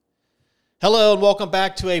Hello and welcome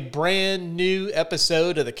back to a brand new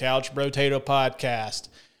episode of the Couch Brotato Podcast.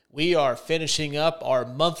 We are finishing up our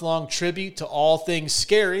month-long tribute to all things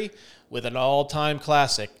scary with an all-time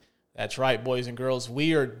classic. That's right, boys and girls.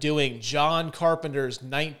 We are doing John Carpenter's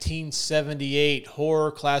 1978 horror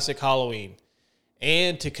classic Halloween.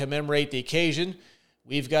 And to commemorate the occasion,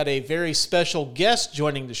 we've got a very special guest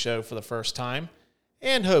joining the show for the first time,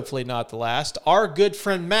 and hopefully not the last, our good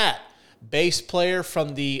friend Matt, bass player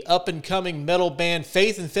from the up-and-coming metal band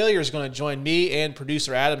Faith and Failure, is going to join me and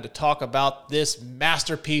producer Adam to talk about this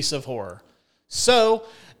masterpiece of horror. So,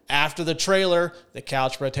 after the trailer, the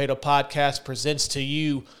Couch Brotato Podcast presents to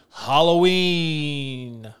you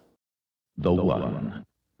Halloween. The one,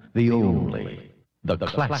 the only, the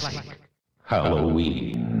classic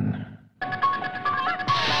Halloween.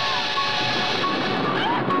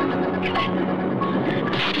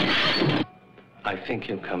 I think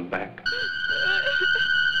he'll come back.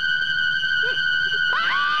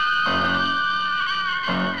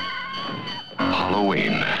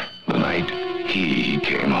 Halloween, the night he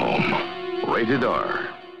came home. Rated R.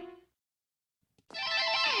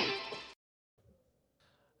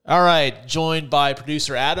 All right, joined by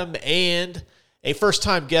producer Adam and a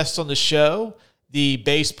first-time guest on the show, the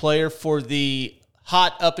bass player for the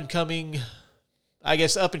hot up-and-coming, I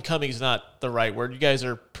guess up-and-coming is not the right word. You guys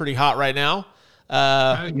are pretty hot right now.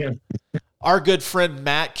 Our good friend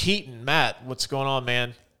Matt Keaton. Matt, what's going on,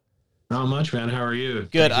 man? Not much, man. How are you?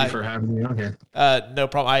 Good. Thank you for having me on here. No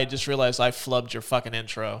problem. I just realized I flubbed your fucking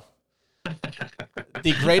intro.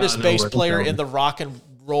 The greatest bass player in the rock and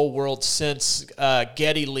roll world since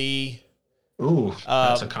Geddy Lee. Ooh,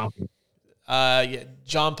 that's a compliment.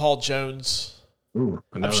 John Paul Jones. Ooh,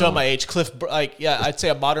 I'm showing my age. I'd say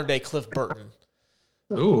a modern day Cliff Burton.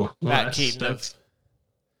 Ooh, Matt Keaton.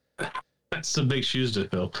 That's some big shoes to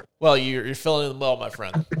fill. Well, you're filling them well, my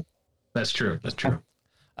friend. That's true. That's true.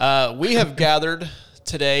 We have gathered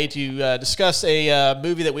today to discuss a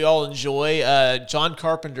movie that we all enjoy, John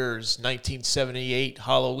Carpenter's 1978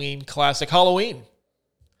 Halloween classic, Halloween.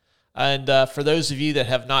 And for those of you that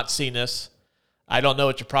have not seen this, I don't know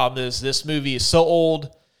what your problem is. This movie is so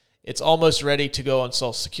old, it's almost ready to go on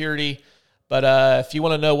Social Security. But if you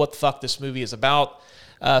want to know what the fuck this movie is about,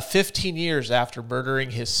 15 years after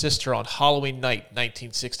murdering his sister on Halloween night,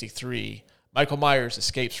 1963, Michael Myers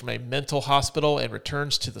escapes from a mental hospital and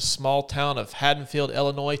returns to the small town of Haddonfield,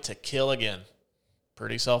 Illinois to kill again.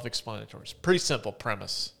 Pretty self-explanatory. Pretty simple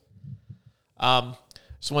premise.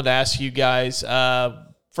 Just wanted to ask you guys,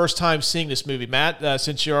 first time seeing this movie. Matt,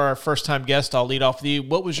 since you're our first-time guest, I'll lead off with you.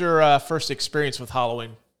 What was your first experience with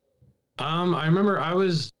Halloween? I remember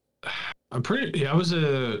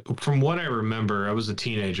from what I remember, I was a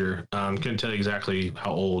teenager. Couldn't tell you exactly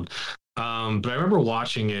how old. But I remember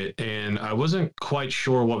watching it, and I wasn't quite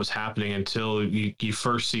sure what was happening until you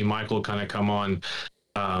first see Michael kind of come on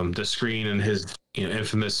the screen in his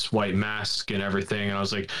infamous white mask and everything. And I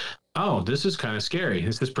was like, oh, this is kind of scary.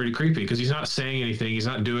 This is pretty creepy because he's not saying anything. He's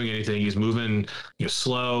not doing anything. He's moving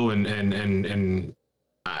slow and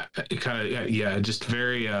kind of, just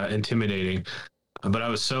very intimidating. But I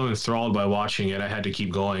was so enthralled by watching it, I had to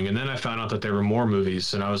keep going. And then I found out that there were more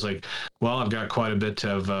movies, and I was like, well, I've got quite a bit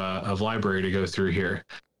of library to go through here.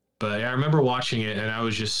 But I remember watching it, and I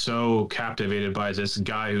was just so captivated by this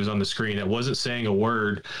guy who was on the screen that wasn't saying a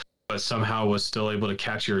word, but somehow was still able to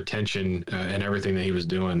catch your attention and everything that he was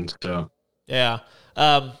doing. So, yeah.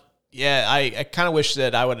 I kind of wish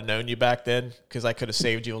that I would have known you back then, because I could have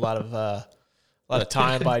saved you a lot of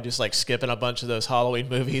time by just like skipping a bunch of those Halloween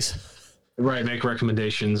movies. Right, make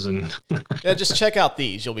recommendations and yeah, just check out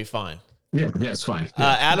these. You'll be fine. Yeah, it's fine.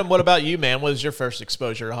 Yeah. Adam, what about you, man? What was your first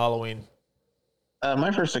exposure to Halloween? My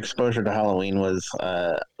first exposure to Halloween was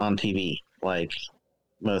on TV, like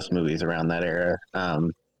most movies around that era.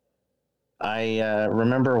 I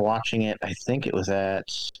remember watching it. I think it was at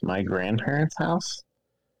my grandparents' house.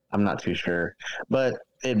 I'm not too sure, but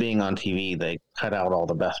it being on TV, they cut out all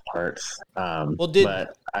the best parts.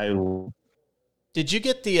 Did you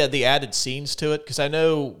get the added scenes to it? Because I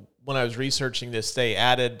know when I was researching this, they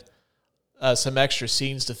added some extra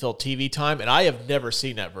scenes to fill TV time, and I have never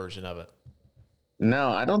seen that version of it. No,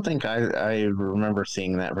 I don't think I remember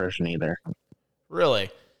seeing that version either. Really?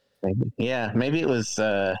 Yeah, maybe it was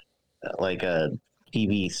like a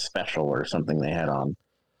TV special or something they had on.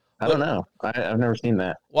 I don't know. I've never seen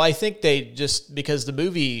that. Well, I think they just, because the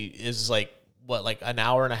movie is like an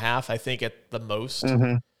hour and a half, I think at the most.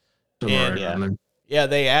 Mm-hmm. And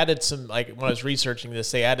they added some, like when I was researching this,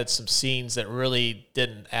 they added some scenes that really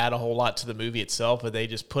didn't add a whole lot to the movie itself, but they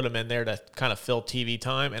just put them in there to kind of fill TV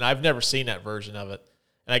time. And I've never seen that version of it.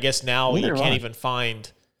 And I guess now you can't even find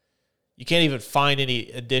you can't even find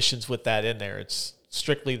any additions with that in there. It's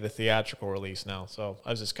strictly the theatrical release now. So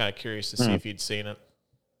I was just kind of curious to see if you'd seen it.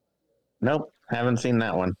 Nope, haven't seen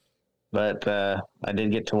that one. But I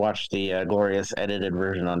did get to watch the glorious edited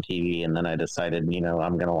version on TV, and then I decided,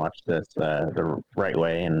 I'm going to watch this the right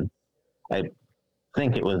way. And I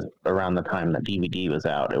think it was around the time that DVD was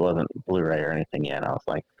out. It wasn't Blu-ray or anything yet. I was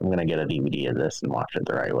like, I'm going to get a DVD of this and watch it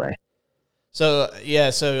the right way. So,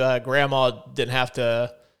 Grandma didn't have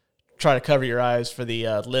to try to cover your eyes for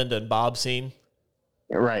the Linda and Bob scene.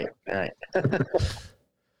 Right.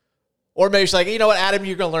 Or maybe she's like, you know what, Adam,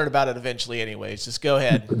 you're going to learn about it eventually anyways. Just go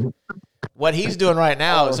ahead. What he's doing right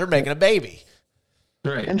now is they're making a baby.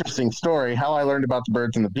 Right. Interesting story. How I learned about the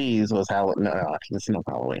birds and the bees was this is no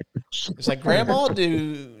Halloween. It's like, Grandma,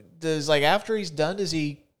 does like after he's done, does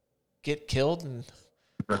he get killed? And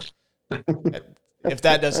if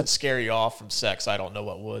that doesn't scare you off from sex, I don't know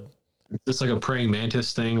what would. It's like a praying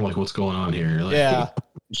mantis thing. Like, what's going on here? Like, yeah.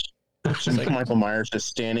 It's like Michael Myers just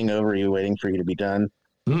standing over you, waiting for you to be done.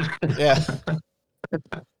 Yeah.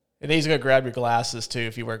 And he's going to grab your glasses too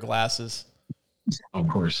if you wear glasses. Of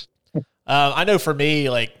course. I know for me,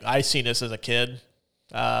 like, I seen this as a kid.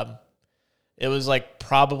 It was like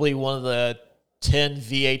probably one of the 10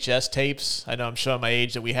 VHS tapes. I know I'm showing my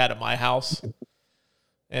age that we had at my house.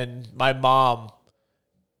 And my mom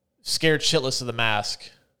scared shitless of The Mask.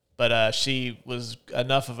 But she was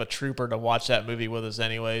enough of a trooper to watch that movie with us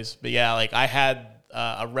anyways. But yeah, like I had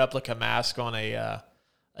a replica mask on a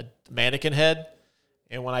mannequin head.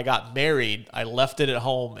 And when I got married, I left it at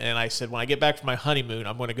home. And I said, when I get back from my honeymoon,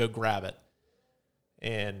 I'm going to go grab it.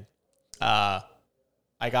 And I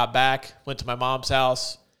got back, went to my mom's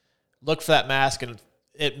house, looked for that mask, and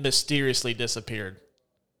it mysteriously disappeared.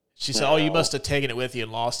 She said, oh, you must have taken it with you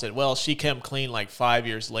and lost it. Well, she came clean like 5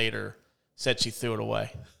 years later, said she threw it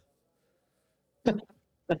away. And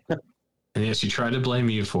yes, she tried to blame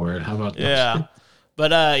you for it. How about that? Yeah.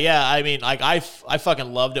 But, yeah, I mean, like, I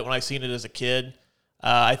fucking loved it when I seen it as a kid.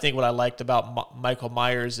 I think what I liked about Michael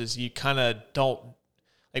Myers is you kind of don't,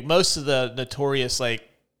 like, most of the notorious, like,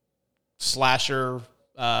 slasher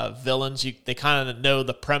villains, they kind of know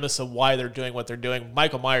the premise of why they're doing what they're doing.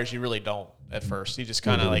 Michael Myers, you really don't at first. He just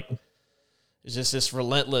kind of, like, is just this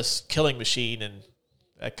relentless killing machine, and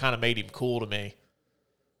that kind of made him cool to me.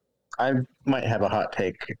 I might have a hot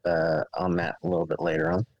take on that a little bit later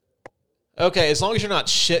on. Okay, as long as you're not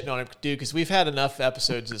shitting on it, dude, because we've had enough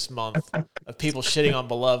episodes this month of people shitting on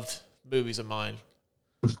beloved movies of mine.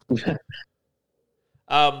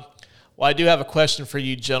 Well, I do have a question for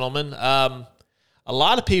you, gentlemen. A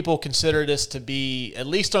lot of people consider this to be at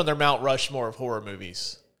least on their Mount Rushmore of horror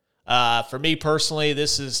movies. For me personally,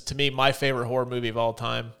 this is, to me, my favorite horror movie of all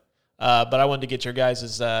time. But I wanted to get your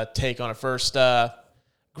guys' take on it first.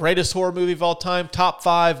 Greatest horror movie of all time, top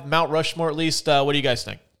 5, Mount Rushmore at least. What do you guys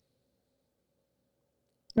think?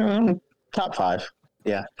 Top 5.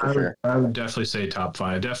 Yeah, for sure. I would definitely say top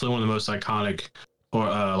 5. Definitely one of the most iconic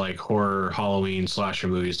like horror Halloween slasher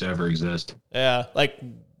movies to ever exist. Yeah, like,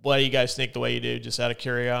 what do you guys think the way you do, just out of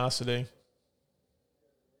curiosity?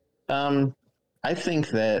 I think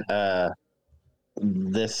that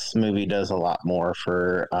this movie does a lot more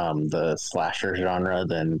for the slasher genre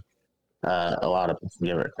than a lot of people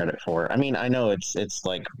give it credit for. I mean, I know it's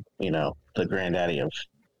like, the granddaddy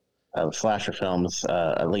of slasher films,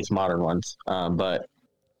 at least modern ones. But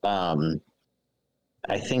I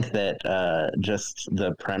think that just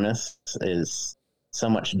the premise is so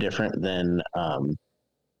much different than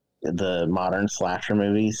the modern slasher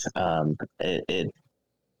movies. It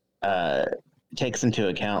takes into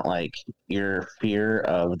account like your fear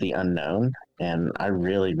of the unknown, and I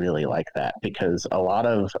really, really like that, because a lot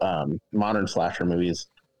of modern slasher movies,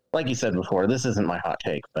 like you said before, this isn't my hot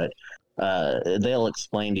take, but they'll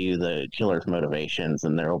explain to you the killer's motivations,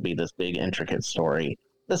 and there will be this big intricate story.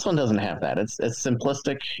 This one doesn't have that. It's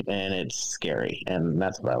simplistic and it's scary, and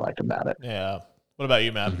that's what I like about it. Yeah. What about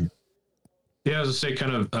you, Matt? Yeah, I was gonna say,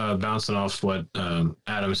 kind of bouncing off what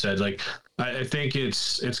Adam said. Like, I think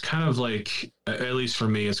it's kind of like, at least for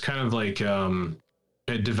me, it's kind of like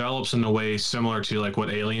it develops in a way similar to like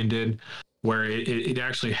what Alien did, where it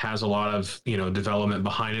actually has a lot of development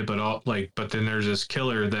behind it, but then there's this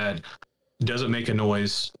killer that doesn't make a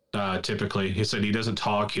noise. Typically, he said he doesn't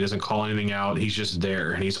talk, he doesn't call anything out, he's just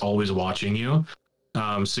there, and he's always watching you.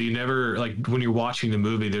 So you never, like, when you're watching the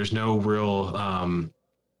movie, there's no real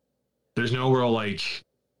like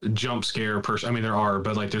jump scare person. I mean, there are,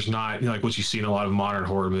 but like there's not like what you see in a lot of modern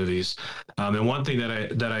horror movies. And one thing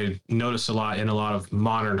that I notice a lot in a lot of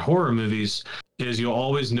modern horror movies is you'll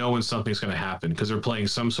always know when something's going to happen because they're playing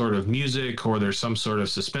some sort of music or there's some sort of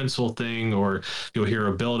suspenseful thing or you'll hear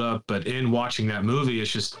a buildup. But in watching that movie,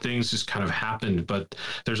 it's just things just kind of happened. But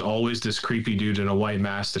there's always this creepy dude in a white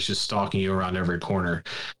mask that's just stalking you around every corner.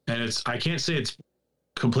 And I can't say it's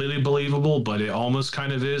completely believable, but it almost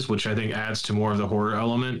kind of is, which I think adds to more of the horror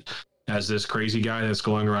element. As this crazy guy that's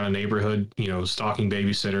going around a neighborhood, stalking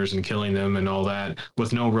babysitters and killing them and all that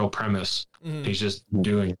with no real premise. Mm-hmm. He's just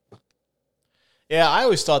doing it. Yeah, I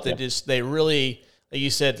always thought that they really, like you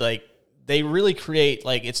said, like they really create,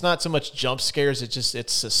 like it's not so much jump scares,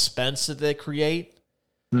 it's suspense that they create.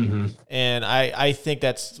 Mm-hmm. And I think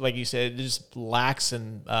that's, like you said, it just lacks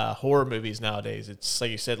in horror movies nowadays. It's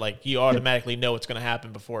like you said, like you automatically know what's going to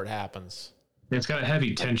happen before it happens. It's got a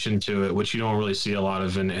heavy tension to it, which you don't really see a lot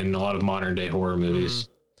of in a lot of modern day horror movies.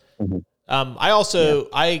 Mm-hmm.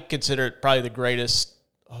 I consider it probably the greatest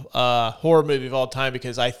horror movie of all time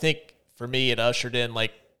because I think for me it ushered in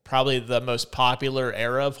like probably the most popular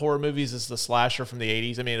era of horror movies is the slasher from the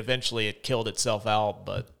 80s. I mean, eventually it killed itself out,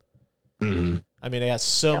 but mm-hmm. I mean, it has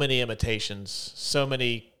so many imitations, so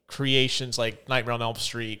many creations like Nightmare on Elm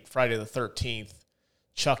Street, Friday the 13th,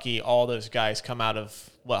 Chucky, all those guys come out of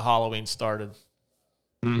what Halloween started.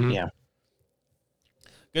 Mm-hmm. Yeah.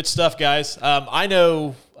 Good stuff, guys. I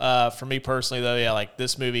know for me personally, though, yeah, like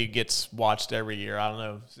this movie gets watched every year. I don't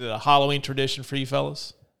know. Is it a Halloween tradition for you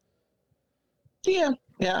fellas? Yeah.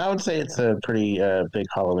 I would say it's a pretty big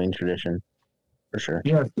Halloween tradition for sure.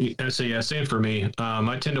 Yeah. So yeah, same for me.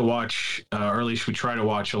 I tend to watch, or at least we try to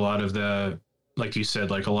watch a lot of the, like you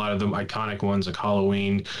said, like a lot of the iconic ones like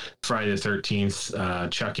Halloween, Friday the 13th,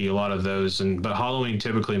 Chucky, a lot of those. But Halloween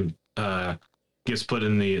typically gets put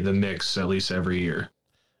in the mix at least every year.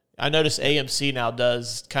 I notice AMC now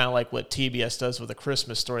does kind of like what TBS does with A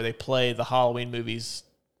Christmas Story. They play the Halloween movies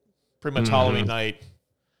pretty much Halloween night,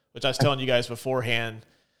 which I was telling you guys beforehand.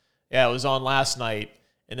 Yeah, it was on last night.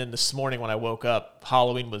 And then this morning when I woke up,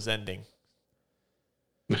 Halloween was ending.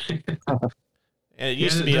 And it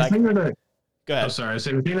used to be like... Go ahead. I'm sorry. I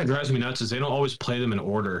say the thing that drives me nuts is they don't always play them in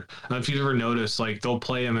order. If you've ever noticed, like they'll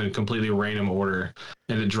play them in completely random order,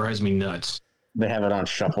 and it drives me nuts. They have it on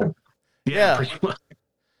shuffle. Yeah. Pretty much.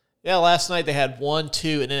 Yeah, last night they had 1,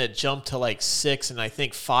 2, and then it jumped to like 6, and I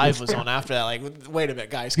think 5 was on after that. Like, wait a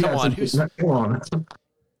minute, guys, come on. Come on.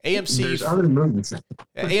 AMC? There's other movies.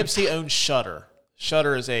 AMC owns Shudder.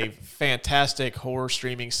 Shudder is a fantastic horror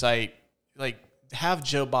streaming site. Like, have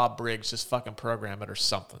Joe Bob Briggs just fucking program it or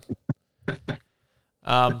something.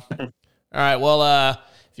 All right, well,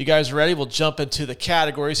 if you guys are ready, we'll jump into the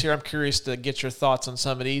categories here. I'm curious to get your thoughts on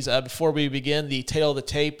some of these. Before we begin, the tail of the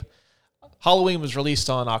tape. Halloween was released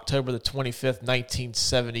on October the 25th,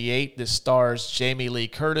 1978. This stars Jamie Lee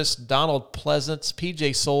Curtis, Donald Pleasance,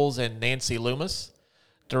 PJ Soles, and Nancy Loomis.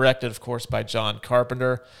 Directed, of course, by John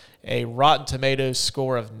Carpenter. A Rotten Tomatoes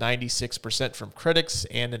score of 96% from critics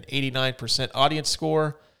and an 89% audience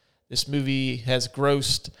score. This movie has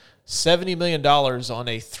grossed $70 million on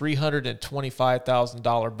a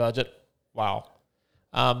 $325,000 budget. Wow.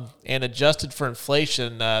 And adjusted for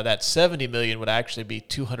inflation, that $70 million would actually be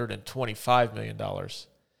 $225 million.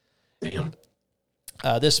 Damn.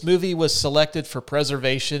 This movie was selected for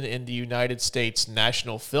preservation in the United States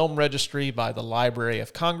National Film Registry by the Library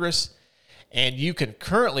of Congress, and you can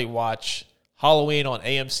currently watch Halloween on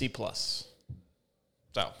AMC Plus.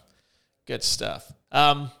 So, good stuff.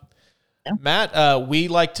 Matt, we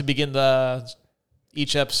like to begin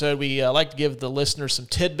each episode. We like to give the listeners some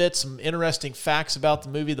tidbits, some interesting facts about the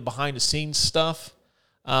movie, the behind-the-scenes stuff.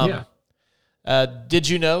 Did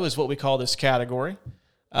you know is what we call this category.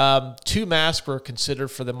 2 masks were considered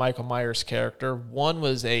for the Michael Myers character. One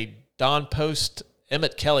was a Don Post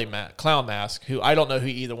Emmett Kelly clown mask, who I don't know who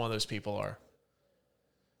either one of those people are.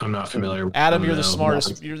 I'm not familiar. Adam, you're the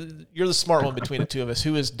smartest. You're the smart one between the two of us.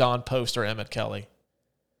 Who is Don Post or Emmett Kelly?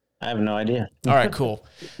 I have no idea. All right, cool.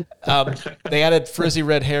 They added frizzy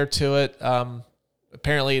red hair to it.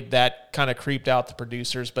 Apparently, that kind of creeped out the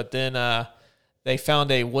producers. But then they found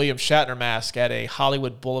a William Shatner mask at a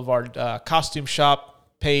Hollywood Boulevard costume shop,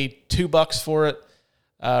 paid $2 for it,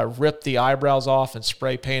 ripped the eyebrows off and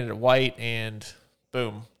spray painted it white, and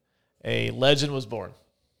boom, a legend was born.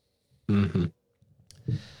 Mm-hmm.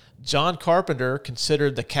 John Carpenter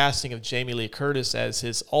considered the casting of Jamie Lee Curtis as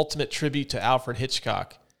his ultimate tribute to Alfred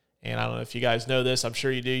Hitchcock. And I don't know if you guys know this. I'm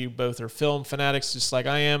sure you do. You both are film fanatics just like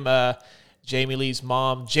I am. Jamie Lee's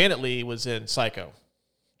mom, Janet Leigh, was in Psycho.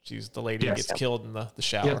 She's the lady who gets killed in the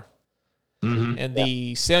shower. Yeah. Mm-hmm. And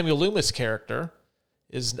the Samuel Loomis character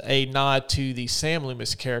is a nod to the Sam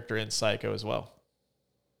Loomis character in Psycho as well.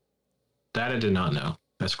 That I did not know.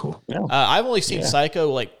 That's cool. No. I've only seen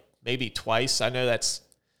Psycho like maybe twice. I know that's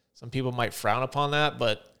some people might frown upon that,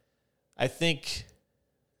 but I think,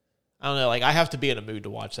 I don't know, like I have to be in a mood to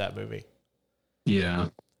watch that movie. Yeah.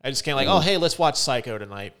 I just can't like, oh, hey, let's watch Psycho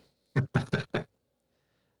tonight.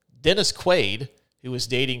 Dennis Quaid, who was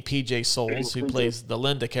dating PJ Soles, who plays the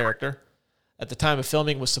Linda character, at the time of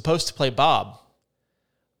filming was supposed to play Bob,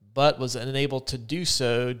 but was unable to do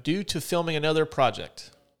so due to filming another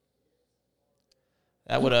project.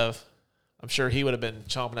 That would have, I'm sure he would have been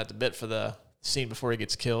chomping at the bit for the scene before he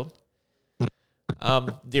gets killed.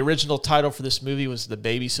 The original title for this movie was The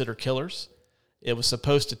Babysitter Killers. It was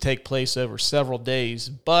supposed to take place over several days,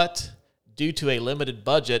 but due to a limited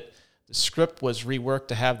budget, the script was reworked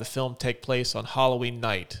to have the film take place on Halloween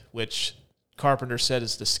night, which Carpenter said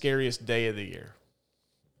is the scariest day of the year.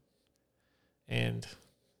 And,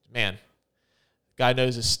 man, guy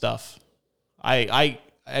knows his stuff. I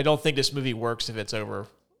don't think this movie works if it's over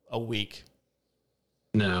a week.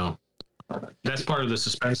 No. That's part of the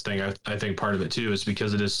suspense thing. I think part of it, too, is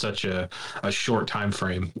because it is such a short time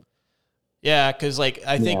frame. Yeah, because, like,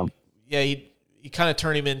 I think, you kind of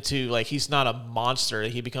turn him into, like, he's not a monster.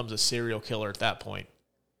 He becomes a serial killer at that point.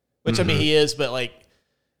 Which, I mean, he is, but, like,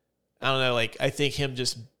 I don't know, like, I think him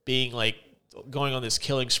just being, like, going on this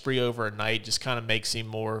killing spree over a night just kind of makes him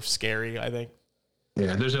more scary, I think.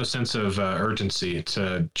 Yeah, there's no sense of urgency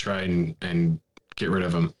to try and get rid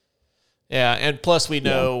of him. Yeah, and plus we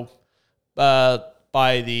know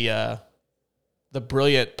by the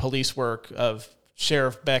brilliant police work of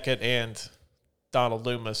Sheriff Beckett and Donald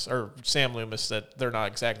Loomis, or Sam Loomis, that they're not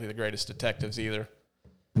exactly the greatest detectives either.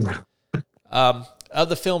 Of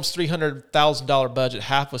the film's $300,000 budget,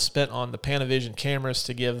 half was spent on the Panavision cameras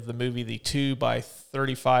to give the movie the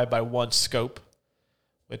 2x35x1 scope,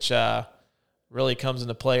 which really comes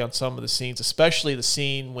into play on some of the scenes, especially the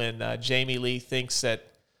scene when Jamie Lee thinks that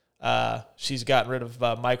she's gotten rid of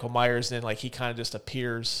Michael Myers, and then, like, he kind of just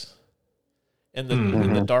appears in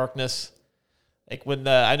the darkness. Like when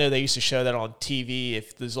I know they used to show that on TV,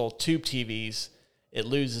 if those old tube TVs, it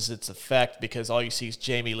loses its effect because all you see is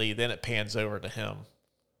Jamie Lee, then it pans over to him.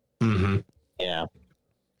 Mm-hmm. Yeah.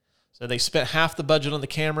 So they spent half the budget on the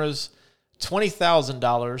cameras,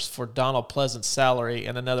 $20,000 for Donald Pleasant's salary,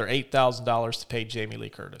 and another $8,000 to pay Jamie Lee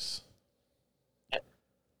Curtis.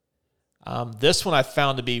 This one I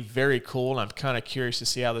found to be very cool, and I'm kind of curious to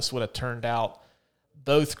see how this would have turned out.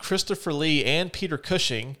 Both Christopher Lee and Peter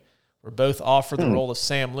Cushing were both offered the role of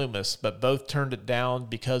Sam Loomis, but both turned it down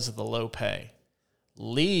because of the low pay.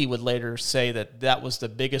 Lee would later say that was the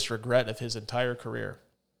biggest regret of his entire career.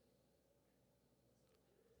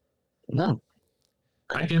 No.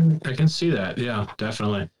 I can see that. Yeah,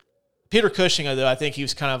 definitely. Peter Cushing, though, I think he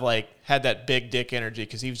was kind of like had that big dick energy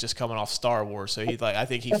because he was just coming off Star Wars. So I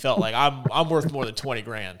think he felt like I'm worth more than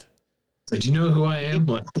 $20,000. Did you know who I am?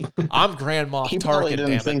 I'm Grand Moff He probably Tarkin.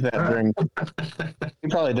 didn't think that during. He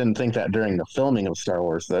probably didn't think that during the filming of Star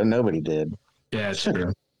Wars, though. Nobody did. Yeah, it's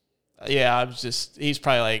true. Yeah, he's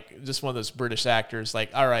probably like just one of those British actors.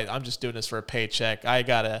 Like, all right, I'm just doing this for a paycheck. I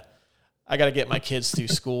gotta get my kids through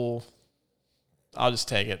school. I'll just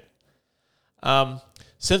take it.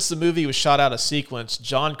 Since the movie was shot out of sequence,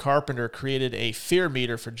 John Carpenter created a fear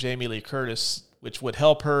meter for Jamie Lee Curtis, which would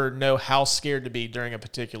help her know how scared to be during a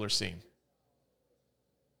particular scene.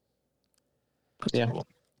 Yeah.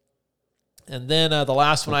 And then the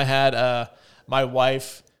last one I had, my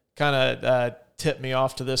wife kind of tipped me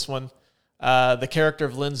off to this one. The character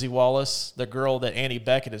of Lindsay Wallace, the girl that Annie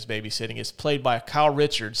Beckett is babysitting, is played by Kyle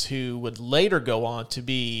Richards, who would later go on to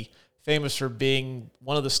be famous for being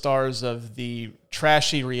one of the stars of the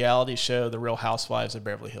trashy reality show, The Real Housewives of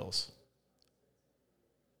Beverly Hills.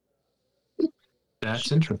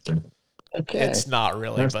 That's interesting. Okay. It's not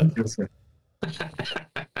really, That's but interesting.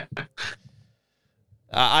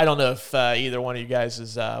 I don't know if either one of you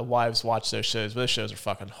guys' wives watch those shows, but those shows are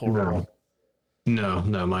fucking horrible. No,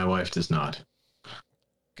 my wife does not.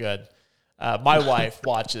 Good. My wife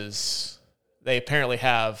watches. They apparently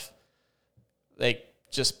have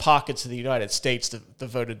just pockets of the United States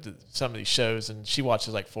devoted to some of these shows, and she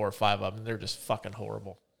watches like 4 or 5 of them, and they're just fucking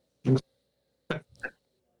horrible.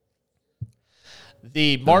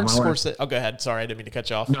 The Martin Scorsese. Oh, go ahead. Sorry, I didn't mean to cut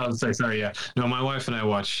you off. No, I'm sorry. Yeah, no, my wife and I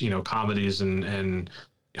watch comedies and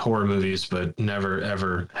horror movies, but never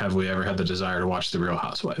ever have we ever had the desire to watch The Real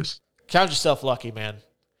Housewives. Count yourself lucky, man.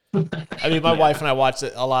 I mean, my wife and I watch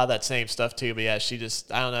a lot of that same stuff too, but yeah, she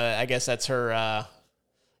just, I don't know, I guess that's her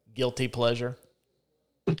guilty pleasure.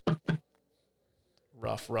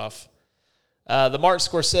 Rough. The Martin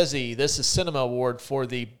Scorsese, This Is Cinema Award for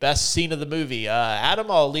the best scene of the movie. Adam,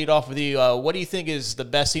 I'll lead off with you. What do you think is the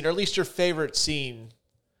best scene, or at least your favorite scene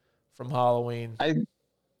from Halloween?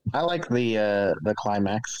 I like the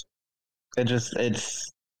climax. It's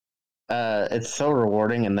so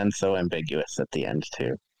rewarding and then so ambiguous at the end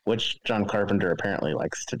too, which John Carpenter apparently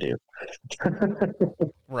likes to do.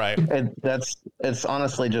 Right. It's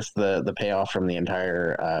honestly just the payoff from the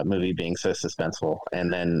entire movie being so suspenseful,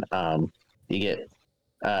 and then you get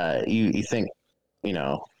you think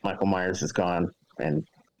Michael Myers is gone and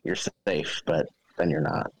you're safe, but then you're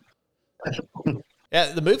not.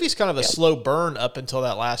 Yeah, the movie's kind of a slow burn up until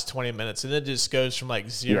that last 20 minutes, and it just goes from like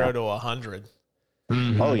 0 to 100.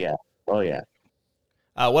 Mhm. Oh yeah.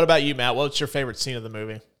 What about you, Matt? What's your favorite scene of the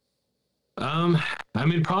movie? I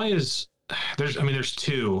mean, probably is there's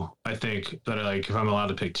two I think that I like if I'm allowed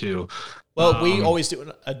to pick two. Well, we always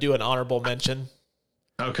do an honorable mention.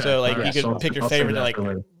 Okay. So like All right, you can so pick your I'll save favorite, that like for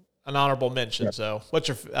later. an honorable mention. So what's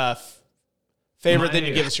your favorite? Then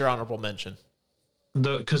you My- give us your honorable mention.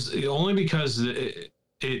 because it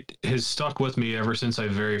has stuck with me ever since I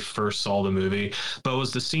very first saw the movie. But it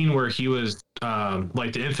was the scene where he was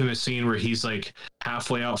like the infamous scene where he's like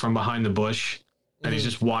halfway out from behind the bush and he's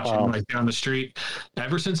just watching like down the street.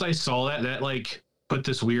 Ever since I saw that like put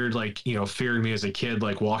this weird like fear in me as a kid,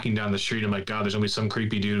 like walking down the street. I'm like, God, there's gonna be some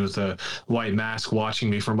creepy dude with a white mask watching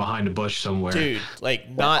me from behind a bush somewhere. Dude, like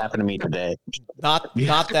That not happened to me today. not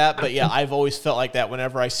that, but yeah, I've always felt like that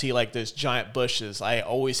whenever I see like those giant bushes. I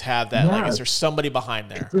always have that. Like, Yeah. is there somebody behind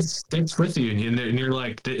there? It sticks with you, and you're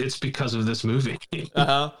like, it's because of this movie.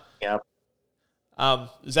 Uh Yep. huh.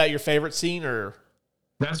 Is that your favorite scene, or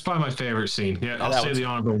That's probably my favorite scene. Yeah, I'll that say was- the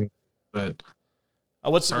honorable one, but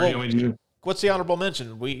what's sorry, you want me to do- what's the honorable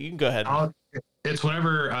mention? You can go ahead. It's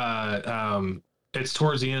whenever it's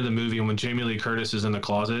towards the end of the movie when Jamie Lee Curtis is in the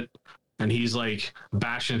closet and he's like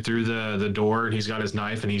bashing through the door and he's got his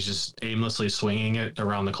knife and he's just aimlessly swinging it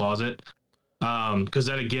around the closet. Because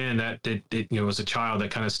that again, it was a child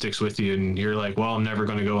that kind of sticks with you and you're like, well, I'm never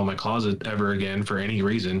going to go in my closet ever again for any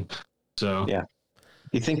reason. So Yeah.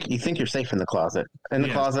 You think you're safe in the closet,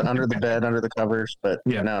 Yeah. closet, under the bed, under the covers, but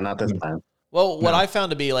Yeah. no, not this time. Well, what No. I found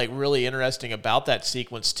to be like really interesting about that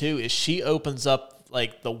sequence too is she opens up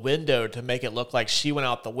like the window to make it look like she went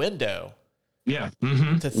out the window yeah,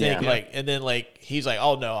 mm-hmm. to think Yeah. like, and then like he's like,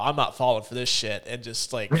 oh no, I'm not falling for this shit, and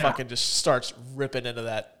just like Yeah. fucking just starts ripping into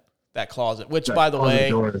that closet. Which, by the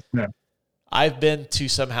way, Yeah. I've been to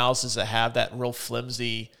some houses that have that real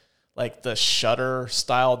flimsy, like the shutter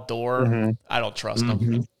style door. Mhm. I don't trust them.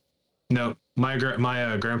 Mhm. No, my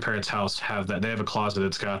grandparents' house have that. They have a closet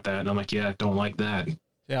that's got that, and I'm like, yeah, don't like that.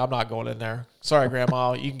 Yeah, I'm not going in there. Sorry,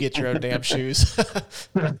 Grandma. You can get your own damn shoes.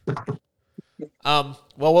 Well,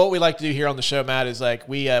 what we like to do here on the show, Matt, is like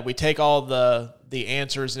we take all the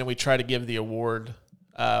answers and we try to give the award.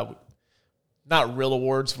 Not real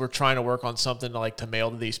awards. We're trying to work on something to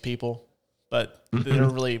mail to these people, but they're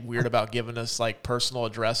really weird about giving us like personal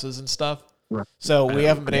addresses and stuff. Right. So we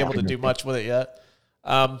haven't been able to do much with it yet.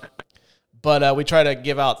 But we try to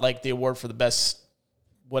give out like the award for the best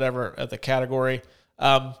whatever of the category.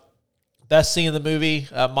 Best scene in the movie.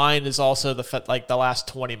 Mine is also the last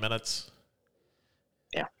 20 minutes.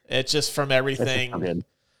 Yeah. It's just from That's everything so good.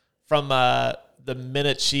 from the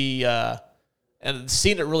minute she and the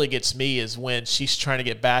scene that really gets me is when she's trying to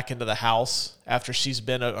get back into the house after she's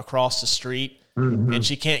been across the street Mhm. and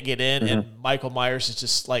she can't get in, and Michael Myers is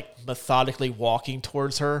just like methodically walking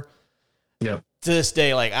towards her. Yep. To this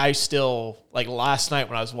day, like I still like last night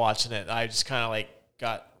when I was watching it, I just kind of like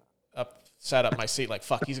sat up my seat like,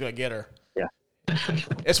 fuck, he's gonna get her. Yeah.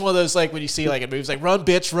 It's one of those like when you see like it moves like, run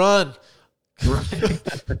bitch, run.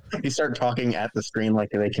 Right. You start talking at the screen like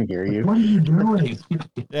they can hear you. What are you doing?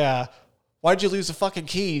 Yeah. Why'd you lose the fucking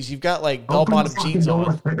keys? You've got like bell Open the bottom jeans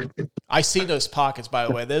on. fucking door. I seen those pockets, by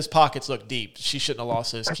the way. Those pockets look deep. She shouldn't have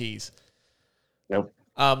lost those keys. Nope.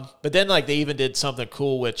 But then like they even did something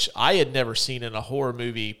cool, which I had never seen in a horror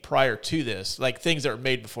movie prior to this, like things that were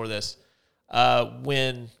made before this.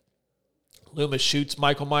 When Loomis shoots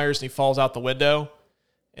Michael Myers and he falls out the window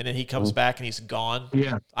and then he comes back and he's gone.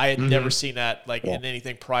 Yeah. I had Mhm. never seen that like in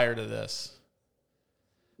anything prior to this.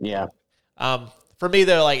 Yeah. For me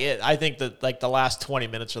though, I think that like the last 20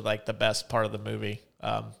 minutes are like the best part of the movie.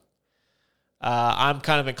 I'm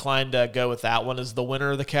kind of inclined to go with that one as the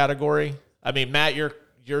winner of the category. I mean, Matt,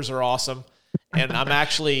 yours are awesome. And I'm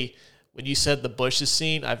actually, when you said the bushes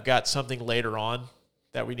scene, I've got something later on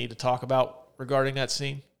that we need to talk about regarding that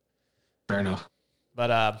scene. Fair enough.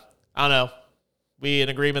 But I don't know. We in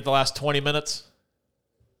agreement the last 20 minutes?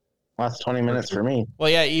 Last 20 minutes for me. Well,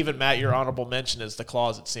 yeah, even Matt, your honorable mention is the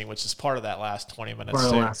closet scene, which is part of that last 20 minutes For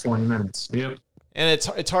the too. last 20 minutes. Yep. And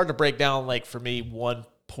it's hard to break down, like, for me, one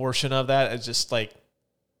portion of that. It's just like,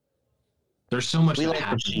 There's so much We that like the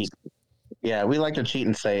happens. cheat. Yeah, we like to cheat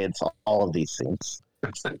and say it's all of these scenes.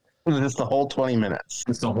 It's the whole 20 minutes.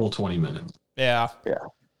 It's the whole 20 minutes. Yeah.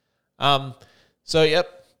 Yeah. So,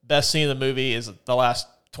 yep, best scene in the movie is the last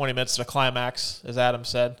 20 minutes to the climax, as Adam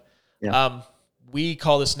said. Yeah. We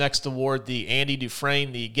call this next award the Andy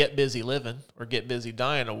Dufresne, the Get Busy Living or Get Busy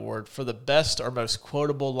Dying Award for the best or most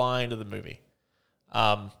quotable line of the movie.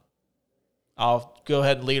 I'll go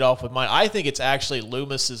ahead and lead off with mine. I think it's actually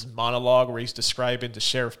Loomis's monologue where he's describing to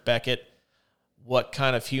Sheriff Beckett what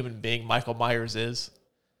kind of human being Michael Myers is.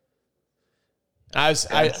 That's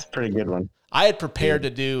a pretty good one. I had prepared to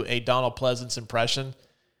do a Donald Pleasance impression.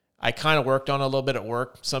 I kind of worked on it a little bit at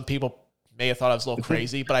work. Some people may have thought I was a little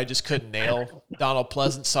crazy, but I just couldn't nail Donald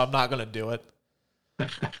Pleasance, so I'm not going to do it.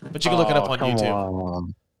 But you can look it up on YouTube.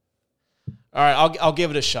 On. All right, I'll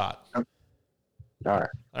give it a shot. All right.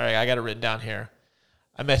 All right, I got it written down here.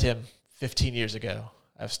 I met him 15 years ago.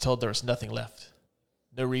 I was told there was nothing left.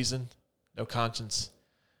 No reason, no conscience,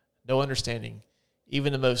 no understanding,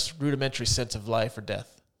 even the most rudimentary sense of life or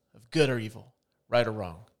death, of good or evil, right or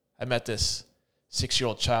wrong. I met this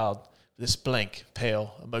 6-year-old child with this blank,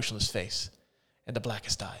 pale, emotionless face and the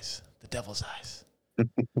blackest eyes, the devil's eyes.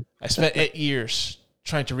 I spent 8 years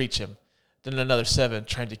trying to reach him, then another 7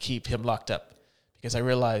 trying to keep him locked up because I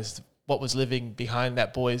realized what was living behind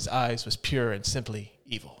that boy's eyes was pure and simply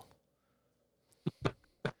evil.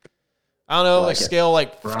 I don't know, scale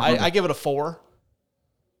I give it a 4.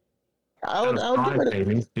 I would give it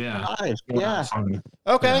a Yeah. 5. Yeah.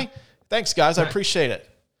 Okay. Thanks, guys. I appreciate it.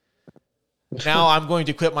 Now I'm going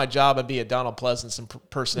to quit my job and be a Donald Pleasance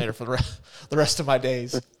impersonator for the rest of my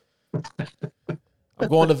days. I'm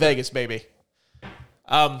going to Vegas, baby.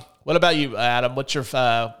 What about you, Adam? What's your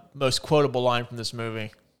most quotable line from this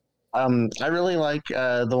movie? I really like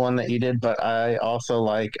the one that you did, but I also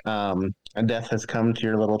like "A death has come to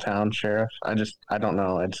your little town, sheriff." I don't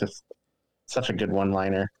know. It's just such a good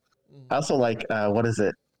one-liner. I also like what is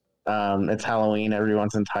it? It's Halloween.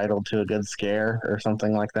 Everyone's entitled to a good scare or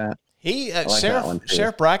something like that.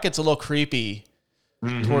 Sheriff Brackett's a little creepy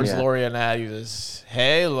towards Laurie and Addie. He says,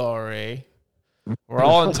 "Hey, Laurie, we're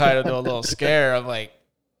all entitled to a little scare." I'm like,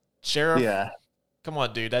 Sheriff, come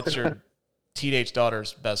on, dude. That's your teenage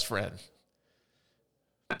daughter's best friend.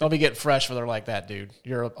 Don't be getting fresh with her like that, dude.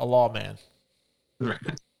 You're a lawman.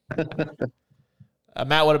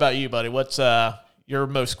 Matt, what about you, buddy? What's your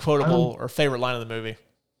most quotable or favorite line of the movie?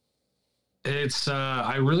 It's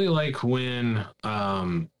I really like when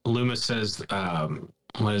Loomis says,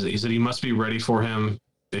 what is it? He said, "You must be ready for him.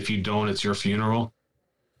 If you don't, it's your funeral."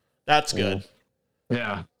 That's good.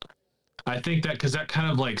 Yeah. I think that because that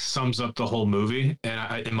kind of like sums up the whole movie,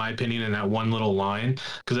 and in my opinion, in that one little line,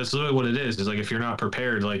 because that's literally what it is. Is like if you're not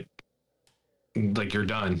prepared, like you're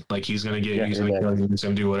done. Like he's gonna get, he's gonna kill you, he's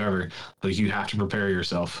gonna do whatever. Like you have to prepare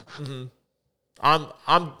yourself. Mm-hmm.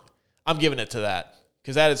 I'm giving it to that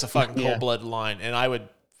because that is a fucking cold-blooded line, and I would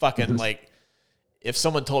fucking like if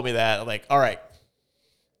someone told me that, like, all right,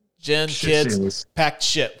 Jen, kids, packed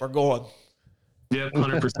shit, we're going. Yep,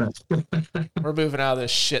 100%. We're moving out of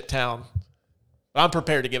this shit town. But I'm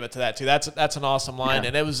prepared to give it to that too. That's an awesome line,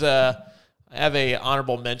 and it was I have a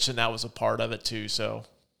honorable mention that was a part of it too. So,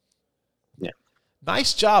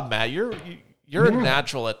 nice job, Matt. You're a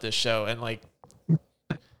natural at this show, and like,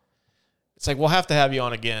 it's like we'll have to have you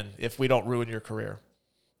on again if we don't ruin your career.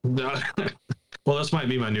 No. Well, this might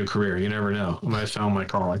be my new career. You never know. I might have found my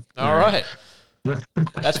calling. All right.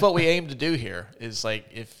 That's what we aim to do here. Is like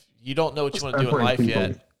if you don't know what you want to do in life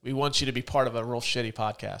yet, we want you to be part of a real shitty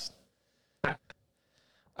podcast.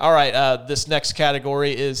 All right, this next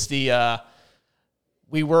category is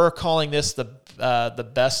we were calling this the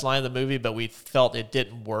best line of the movie, but we felt it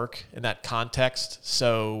didn't work in that context,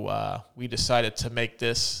 so we decided to make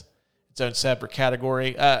this its own separate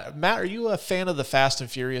category. Matt, are you a fan of the Fast and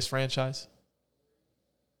Furious franchise?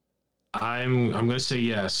 I'm going to say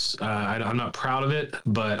yes. I'm not proud of it,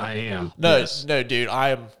 but I am. No, dude.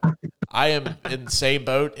 I am in the same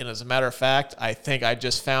boat, and as a matter of fact, I think I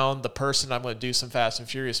just found the person I'm going to do some Fast and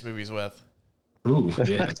Furious movies with. Ooh,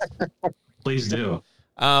 yeah. Please do.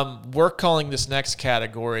 We're calling this next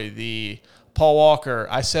category the Paul Walker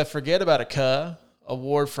I Said Forget About It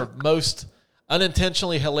Award for most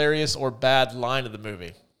unintentionally hilarious or bad line of the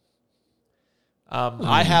movie.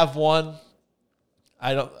 I have one.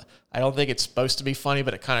 I don't think it's supposed to be funny,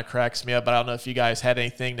 but it kind of cracks me up. But I don't know if you guys had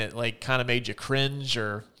anything that like kind of made you cringe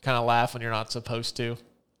or kind of laugh when you're not supposed to.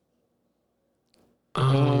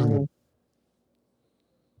 Trying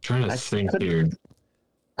to think here.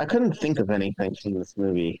 I couldn't think of anything from this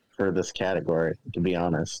movie for this category, to be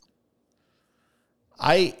honest.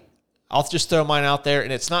 I'll just throw mine out there,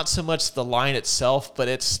 and it's not so much the line itself, but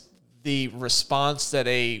it's the response that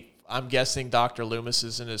I'm guessing Dr. Loomis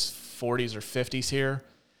is in his 40s or 50s here.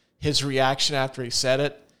 His reaction after he said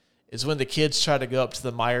it is when the kids try to go up to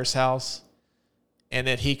the Myers house, and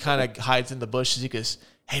then he kind of hides in the bushes. He goes,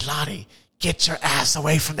 "Hey, Lonnie, get your ass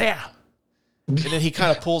away from there." And then he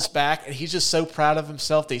kind of pulls back, and he's just so proud of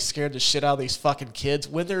himself that he scared the shit out of these fucking kids.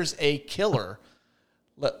 When there's a killer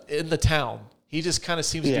in the town, he just kind of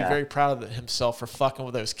seems to be very proud of himself for fucking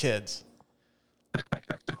with those kids.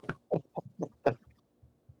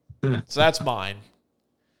 So that's mine.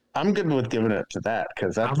 I'm good with giving it to that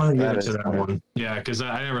because I'm gonna give it to that one. Yeah, because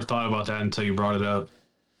I never thought about that until you brought it up.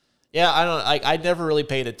 Yeah, I never really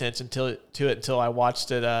paid attention to it until I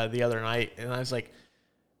watched it the other night, and I was like,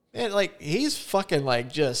 man, like he's fucking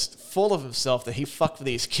like just full of himself that he fucked with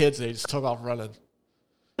these kids and he just took off running.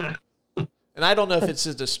 And I don't know if it's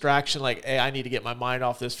a distraction, like, hey, I need to get my mind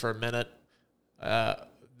off this for a minute, that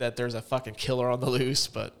there's a fucking killer on the loose,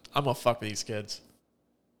 but I'm gonna fuck with these kids.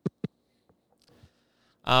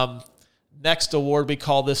 Next award, we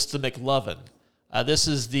call this the McLovin. This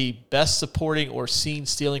is the best supporting or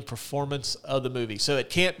scene-stealing performance of the movie. So it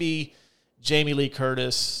can't be Jamie Lee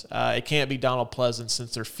Curtis. It can't be Donald Pleasance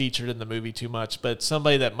since they're featured in the movie too much. But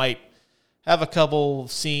somebody that might have a couple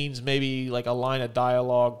scenes, maybe like a line of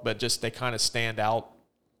dialogue, but just they kind of stand out.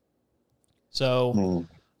 So,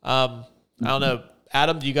 I don't know.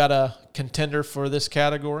 Adam, do you got a contender for this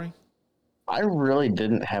category? I really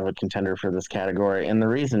didn't have a contender for this category, and the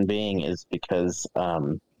reason being is because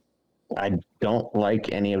I don't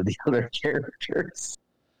like any of the other characters.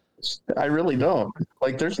 I really don't.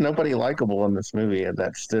 Like, there's nobody likable in this movie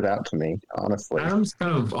that stood out to me, honestly. I'm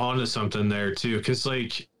kind of onto something there too, because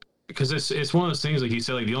it's one of those things, like you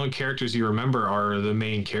said, like the only characters you remember are the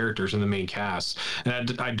main characters in the main cast,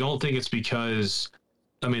 and I don't think it's because,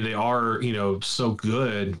 I mean, they are, you know, so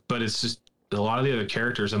good, but it's just a lot of the other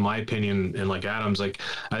characters, in my opinion, and like Adam's, like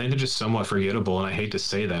I think they're just somewhat forgettable, and I hate to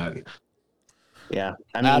say that. Yeah,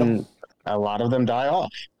 I mean, a lot of them die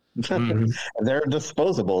off. Mm-hmm. They're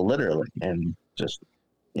disposable, literally, and just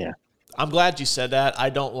I'm glad you said that. I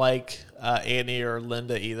don't like Annie or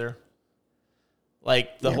Linda either.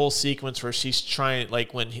 Like the whole sequence where she's trying,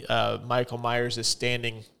 like when Michael Myers is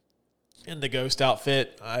standing in the ghost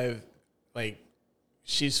outfit,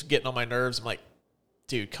 she's getting on my nerves. I'm like,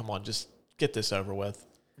 dude, come on, just get this over with.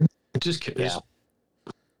 Just yeah.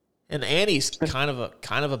 And Annie's kind of a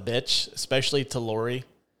bitch, especially to Laurie.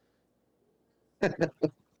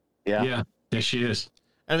 Yeah, she is.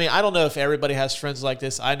 I mean, I don't know if everybody has friends like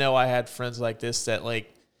this. I know I had friends like this that,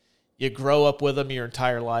 like, you grow up with them your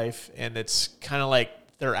entire life, and it's kind of like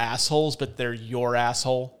they're assholes, but they're your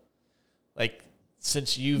asshole. Like,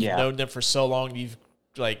 since you've known them for so long, you've,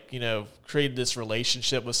 like, you know, created this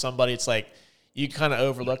relationship with somebody. It's like you kind of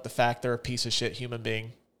overlook the fact they're a piece of shit human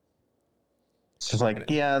being. It's just like,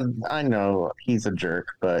 yeah, I know he's a jerk,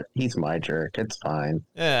 but he's my jerk. It's fine.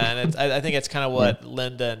 Yeah, and I think it's kind of what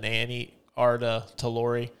Linda and Annie are to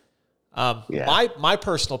Laurie. My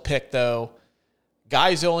personal pick, though,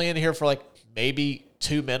 Guy's only in here for like maybe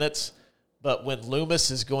 2 minutes, but when Loomis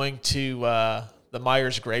is going to the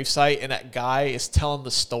Myers gravesite and that guy is telling the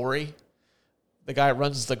story, the guy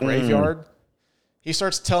runs the graveyard, he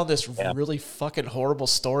starts telling this really fucking horrible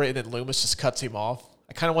story, and then Loomis just cuts him off.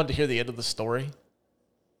 I kind of wanted to hear the end of the story.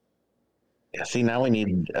 Yeah, see, now we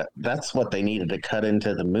need, that's what they needed to cut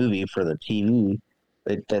into the movie for the TV.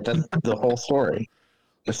 That's the whole story.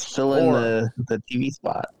 Just fill in the TV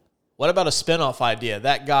spot. What about a spinoff idea?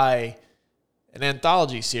 That guy, an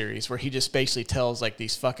anthology series where he just basically tells like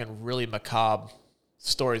these fucking really macabre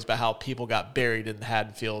stories about how people got buried in the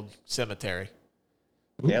Haddonfield Cemetery.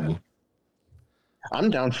 Yep. I'm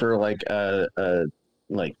down for like a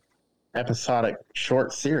episodic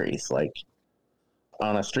short series, like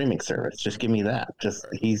on a streaming service. Just give me that. Just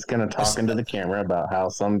he's gonna talk into the camera about how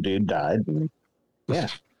some dude died. And,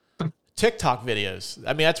 TikTok videos.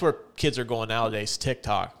 I mean, that's where kids are going nowadays.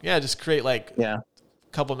 TikTok. Yeah, just create like a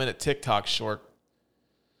couple minute TikTok short.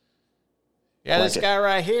 Yeah, like this guy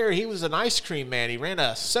right here, he was an ice cream man. He ran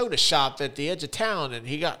a soda shop at the edge of town, and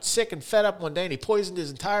he got sick and fed up one day, and he poisoned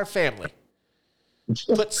his entire family.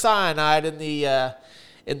 Put cyanide in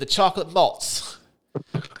the chocolate malts.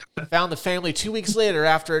 Found the family 2 weeks later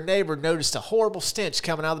after a neighbor noticed a horrible stench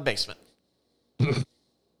coming out of the basement.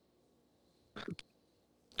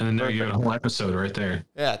 And then there you go, a whole episode right there.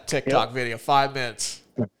 Yeah, TikTok video, 5 minutes.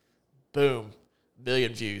 Boom. 1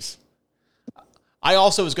 million views. I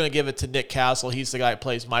also was going to give it to Nick Castle. He's the guy who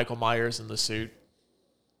plays Michael Myers in The Suit.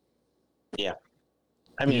 Yeah.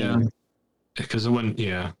 I mean... Because I mean,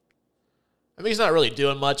 he's not really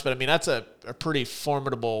doing much, but I mean, that's a pretty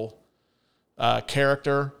formidable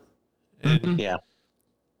character. And, Yeah.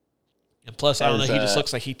 and plus, I don't know, As, he just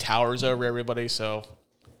looks like he towers over everybody. So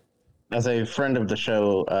As a friend of the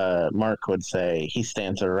show, Mark would say he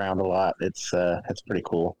stands around a lot. It's pretty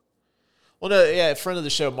cool. well, no, yeah, a friend of the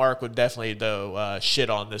show, Mark, would definitely though shit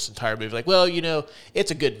on this entire movie. Like, well,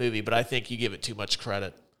 it's a good movie, but I think you give it too much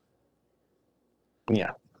credit,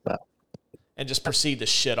 Yeah. and just proceed to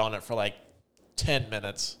shit on it for like 10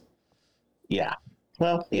 minutes. Yeah.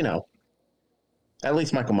 Well, at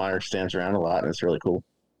least Michael Myers stands around a lot, and it's really cool.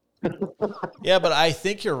 Yeah, but I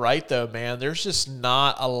think you're right though, man. There's just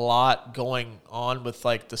not a lot going on with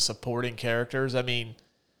like the supporting characters. I mean,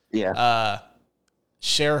 Yeah.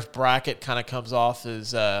 Sheriff Brackett kind of comes off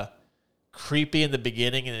as creepy in the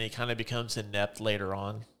beginning, and then he kind of becomes inept later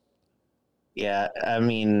on. Yeah. I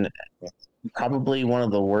mean, probably one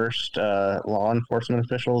of the worst law enforcement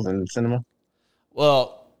officials in cinema.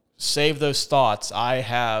 Well, save those thoughts. I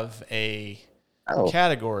have a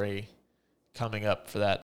category coming up for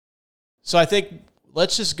that. So I think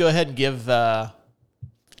let's just go ahead and give the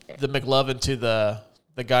McLovin to the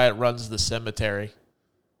guy that runs the cemetery.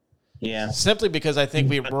 Yeah. Simply because I think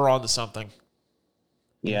we're on to something.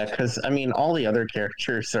 Yeah, because I mean, all the other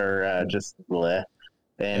characters are just bleh.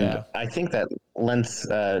 And Yeah. I think that lends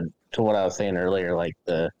to what I was saying earlier, like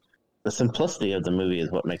the simplicity of the movie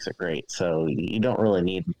is what makes it great. So you don't really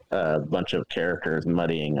need a bunch of characters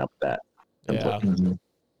muddying up that. Yeah.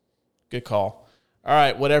 Good call. All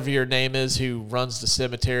right, whatever your name is who runs the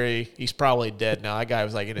cemetery, he's probably dead now. That guy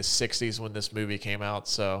was like in his 60s when this movie came out.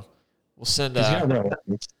 So we'll send we'll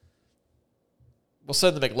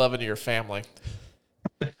send the McLovin to your family.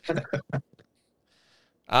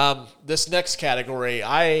 This next category,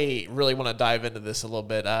 I really want to dive into this a little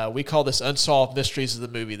bit. We call this Unsolved Mysteries of the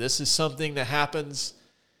Movie. This is something that happens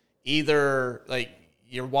either like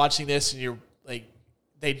you're watching this and you're like,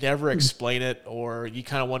 they never explain it, or you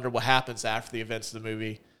kind of wonder what happens after the events of the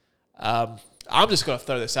movie. I'm just going to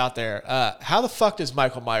throw this out there. How the fuck does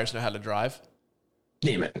Michael Myers know how to drive?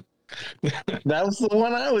 Damn it. That was the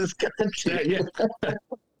one I was going to. Yeah.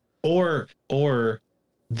 Or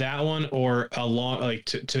that one, or a long, like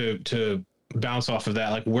to bounce off of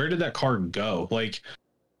that, like where did that car go? Like,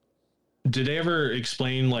 did they ever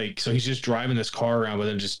explain, like, so he's just driving this car around but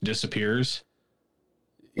then just disappears?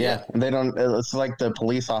 Yeah, they don't. It's like the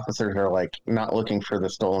police officers are like not looking for the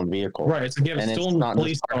stolen vehicle. Right. It's like you have a And it's stolen not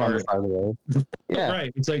police just parked on the car. side of the road. Yeah.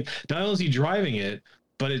 Right. It's like not only is he driving it,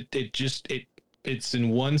 but it's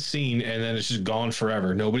in one scene and then it's just gone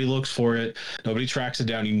forever. Nobody looks for it. Nobody tracks it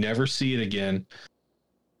down. You never see it again.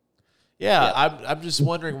 Yeah, I'm just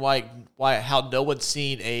wondering how no one's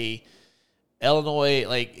seen a Illinois,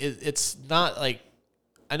 like it's not like,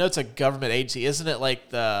 I know it's a government agency, isn't it?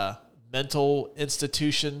 Like the mental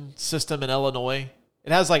institution system in Illinois.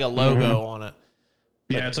 It has like a logo on it.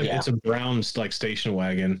 Yeah, it's like it's a brown like station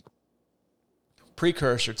wagon.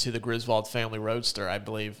 Precursor to the Griswold family roadster, I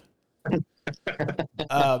believe.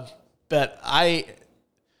 But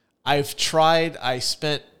I've tried. I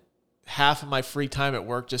spent half of my free time at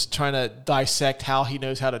work just trying to dissect how he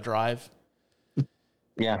knows how to drive.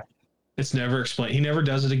 Yeah. It's never explained. He never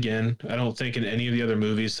does it again. I don't think in any of the other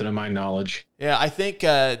movies, to my knowledge. Yeah, I think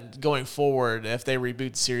going forward, if they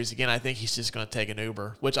reboot the series again, I think he's just going to take an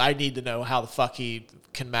Uber, which I need to know how the fuck he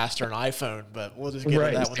can master an iPhone, but we'll just get to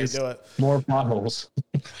that when they do it. More potholes.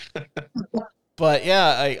 But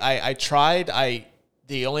yeah, I tried.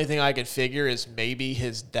 The only thing I could figure is maybe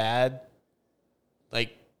his dad,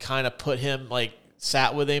 like, kind of put him, like,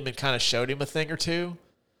 sat with him and kind of showed him a thing or two.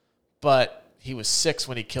 But he was 6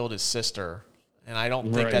 when he killed his sister, and I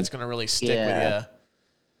don't think that's going to really stick with you.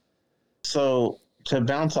 So to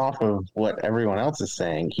bounce off of what everyone else is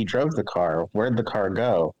saying, he drove the car. Where'd the car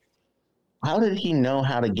go? How did he know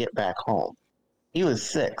how to get back home? He was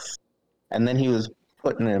 6, and then he was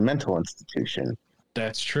put in a mental institution.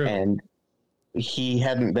 That's true. And he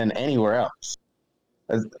hadn't been anywhere else.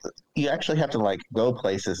 You actually have to like go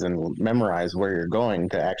places and memorize where you're going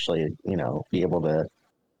to actually, be able to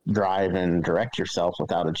drive and direct yourself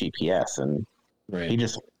without a GPS. And he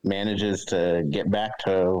just manages to get back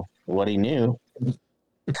to what he knew.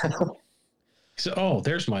 So,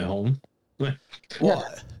 there's my home.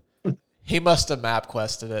 Well, he must have map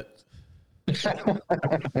quested it.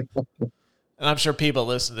 And I'm sure people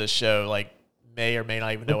listen to this show like may or may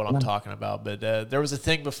not even know what I'm talking about. But there was a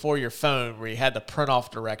thing before your phone where you had to print off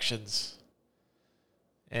directions.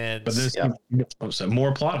 And but this so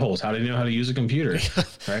more plot holes. How do you know how to use a computer?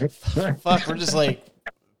 Right? Fuck, we're just like,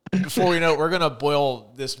 before we know it, we're gonna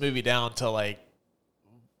boil this movie down to like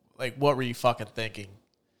what were you fucking thinking?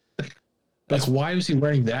 Like, why was he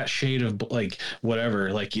wearing that shade of like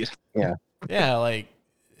whatever? Like, yeah, like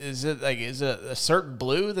is it a certain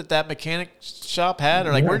blue that mechanic shop had,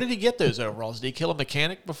 or like where did he get those overalls? Did he kill a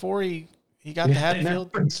mechanic before he got to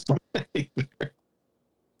Haddonfield?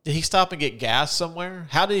 Did he stop and get gas somewhere?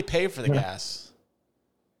 How did he pay for the gas?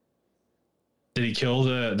 Did he kill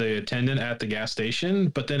the attendant at the gas station?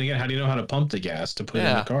 But then again, how do you know how to pump the gas to put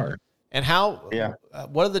in the car? And how? Yeah.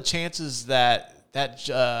 What are the chances that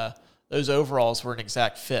those overalls were an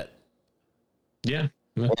exact fit? Yeah.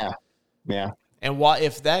 And why,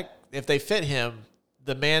 if they fit him,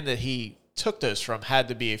 the man that he took those from had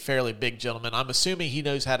to be a fairly big gentleman. I'm assuming he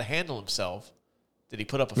knows how to handle himself. Did he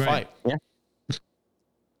put up a fight? Yeah.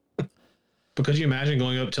 But could you imagine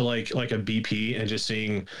going up to like a BP and just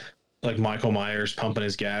seeing like Michael Myers pumping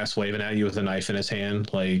his gas, waving at you with a knife in his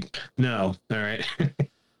hand? Like, no, all right.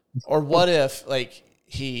 Or what if like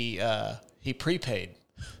he prepaid,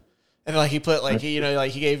 and like he put like he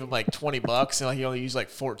gave him like $20, and like he only used like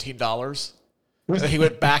 $14. So he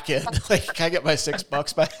went back in like, can I get my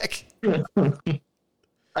 $6 back?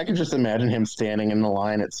 I can just imagine him standing in the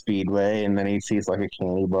line at Speedway, and then he sees like a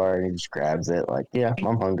candy bar, and he just grabs it. Like, yeah,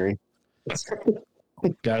 I'm hungry.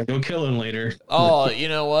 Gotta go kill him later. Oh, you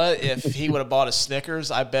know what? If he would have bought a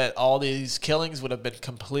Snickers, I bet all these killings would have been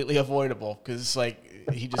completely avoidable, because it's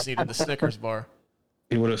like he just needed the Snickers bar.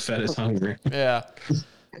 He would have fed his hunger. Yeah.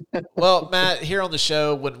 Well, Matt, here on the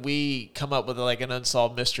show, when we come up with like an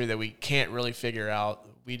unsolved mystery that we can't really figure out,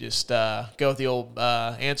 we just go with the old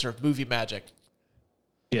answer of movie magic.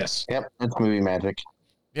 Yes. Yep, it's movie magic.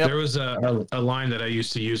 Yep. There was a line that I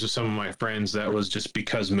used to use with some of my friends that was just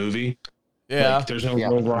because movie. Yeah. Like, there's no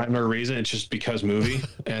real rhyme or reason. It's just because movie.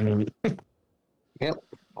 And Yep.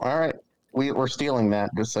 All right. We're stealing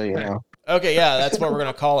that, just so you know. Okay, yeah, that's what we're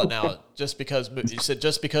going to call it now. Just because you said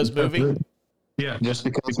just because movie? Yeah. Just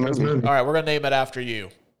because movie. All right, we're going to name it after you.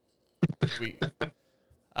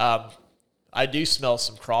 I do smell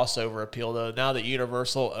some crossover appeal, though. Now that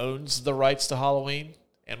Universal owns the rights to Halloween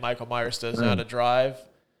and Michael Myers does know how to drive,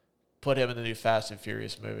 put him in the new Fast and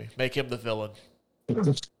Furious movie. Make him the villain.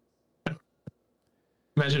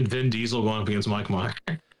 Imagine Vin Diesel going up against Mike Myers.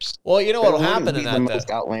 Well, you know what will happen in the that.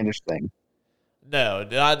 most outlandish thing. No,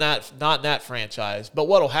 not in that franchise. But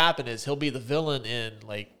what will happen is he'll be the villain in,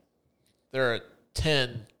 like, there are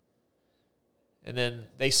 10. And then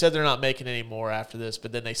they said they're not making any more after this,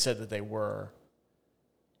 but then they said that they were.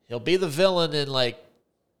 He'll be the villain in, like,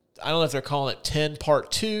 I don't know if they're calling it 10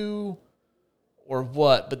 Part 2 or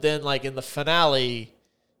what, but then, like, in the finale,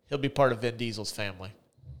 he'll be part of Vin Diesel's family.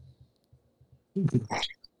 And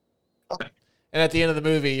at the end of the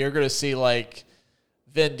movie, you're going to see, like,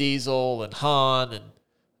 Vin Diesel and Han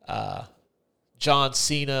and John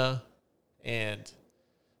Cena and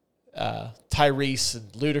Tyrese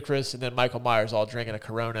and Ludacris, and then Michael Myers all drinking a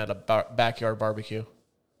Corona at a backyard barbecue.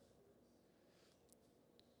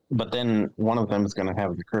 But then one of them is going to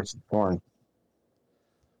have the curse of porn.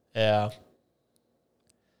 Yeah.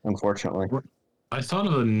 Unfortunately. I thought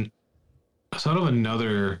of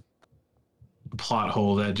another plot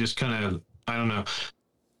hole that just kind of, I don't know.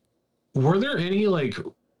 Were there any like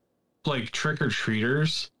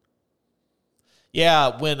trick-or-treaters?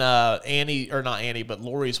 Yeah, when not Annie, but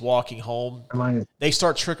Laurie's walking home, they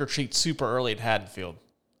start trick-or-treat super early at Haddonfield.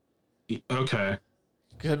 Okay.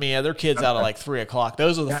 I mean, yeah, their kids out at like 3 o'clock.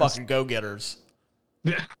 Those are the fucking go-getters.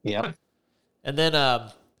 Yeah. Yep. And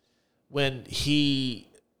then when he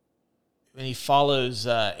follows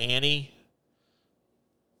Annie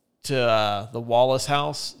to the Wallace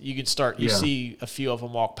house, you can see a few of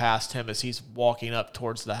them walk past him as he's walking up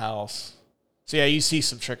towards the house. So yeah, you see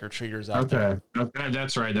some trick-or-treaters out there. Okay,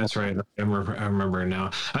 that's right. I remember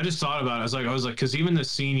now. I just thought about it. I was like, because even the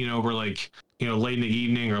scene, where like, late in the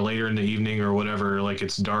evening or later in the evening or whatever, like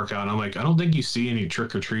it's dark out. And I'm like, I don't think you see any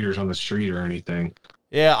trick-or-treaters on the street or anything.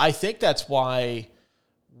 Yeah, I think that's why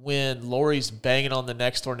when Laurie's banging on the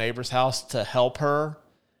next door neighbor's house to help her,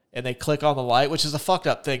 and they click on the light, which is a fucked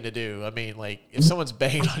up thing to do. I mean, like, if someone's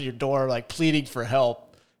banging on your door, like, pleading for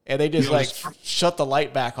help, and they just, shut the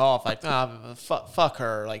light back off, like, fuck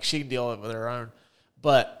her. Like, she can deal with it with her own.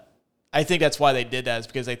 But I think that's why they did that, is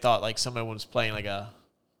because they thought, like, someone was playing, like, a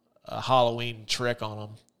Halloween trick on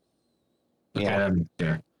them.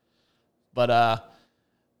 Yeah. But,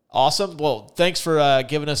 awesome. Well, thanks for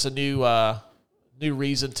giving us a new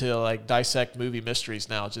reason to like dissect movie mysteries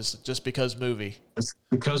now, just because movie. It's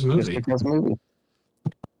because movie.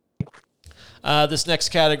 This next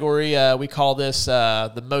category, we call this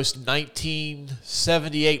the most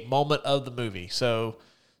 1978 moment of the movie. So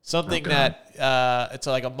something that it's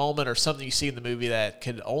like a moment or something you see in the movie that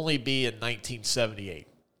could only be in 1978.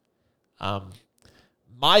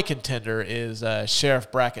 My contender is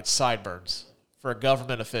Sheriff Brackett's sideburns for a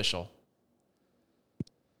government official.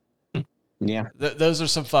 Yeah. Those are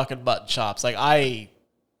some fucking mutton chops. Like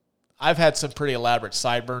I've had some pretty elaborate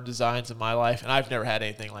sideburn designs in my life, and I've never had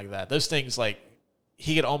anything like that. Those things, like,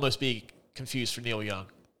 he could almost be confused for Neil Young.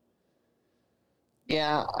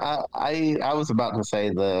 Yeah, I was about to say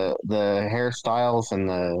the hairstyles and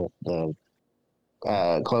the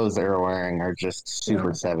clothes they're wearing are just super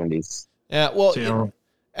 70s. Yeah, well,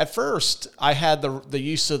 at first I had the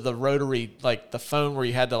use of the rotary, like the phone where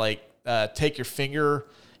you had to like take your finger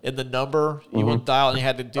in the number you want to dial, and you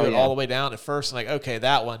had to do it all the way down. At first, I'm like, okay,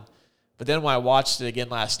 that one. But then when I watched it again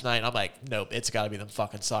last night, I'm like, nope, it's got to be them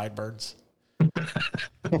fucking sideburns.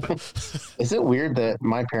 Is it weird that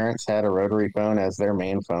my parents had a rotary phone as their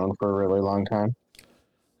main phone for a really long time?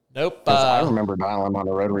 Nope. 'Cause I remember dialing on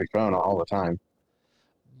a rotary phone all the time.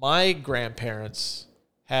 My grandparents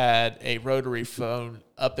had a rotary phone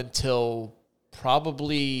up until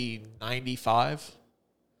probably 95.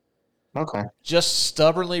 Okay. Just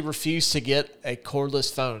stubbornly refused to get a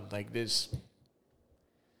cordless phone. Like this.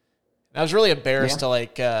 I was really embarrassed to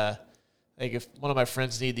like if one of my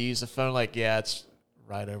friends needed to use the phone, like, yeah, it's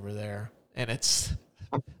right over there. And it's,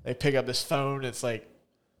 they pick up this phone. It's like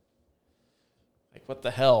what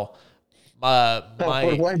the hell? What do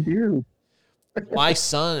I do? My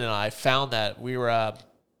son and I found that we were,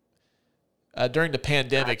 during the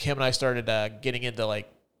pandemic, him and I started getting into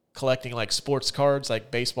like collecting like sports cards,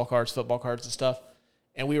 like baseball cards, football cards and stuff.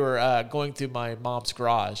 And we were going through my mom's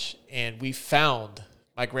garage, and we found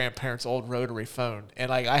my grandparents' old rotary phone. And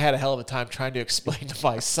like, I had a hell of a time trying to explain to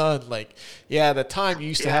my son, like, yeah, the time you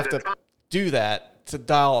used to have to do that to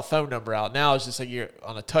dial a phone number out. Now it's just like you're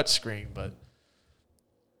on a touch screen, but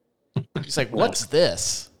he's like, what's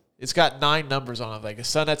this? It's got 9 numbers on it. Like,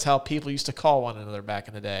 son, that's how people used to call one another back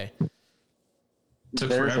in the day.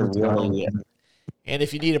 Took forever to download. And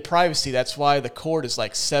if you needed privacy, that's why the cord is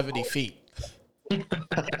like 70 feet. You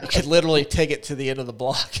could literally take it to the end of the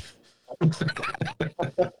block.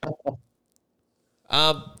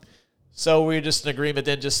 So we're just in agreement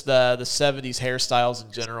then, just the 70s hairstyles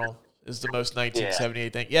in general is the most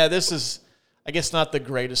 1978 thing. Yeah, this is, I guess, not the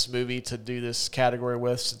greatest movie to do this category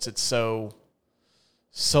with, since it's so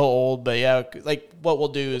old. But yeah, like what we'll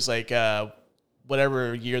do is like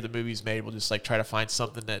whatever year the movie's made, we'll just like try to find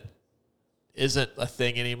something that isn't a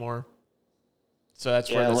thing anymore. So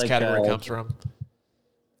that's where this category comes from.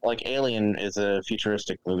 Like Alien is a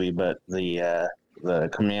futuristic movie, but the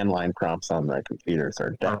command line prompts on the computers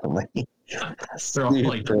are definitely they're all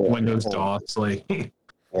like Windows DOS, like.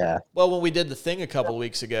 Yeah. Well, when we did the thing a couple of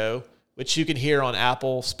weeks ago, which you can hear on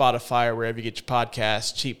Apple, Spotify, or wherever you get your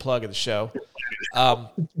podcasts, cheap plug of the show,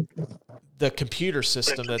 the computer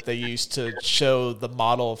system that they used to show the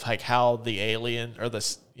model of like how the alien or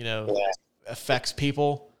this, affects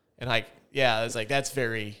people, and like, yeah, it's like that's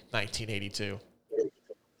very 1982.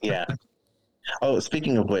 Yeah. Oh,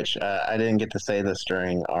 speaking of which, I didn't get to say this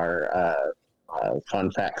during our fun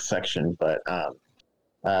facts section, but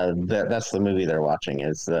that's the movie they're watching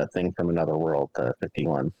is the Thing from Another World,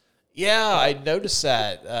 51. Yeah, I noticed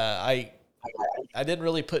that. I didn't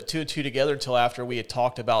really put 2 and 2 together until after we had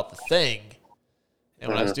talked about The Thing. And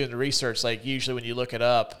when I was doing the research, like usually when you look it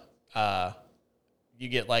up, you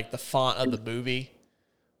get like the font of the movie.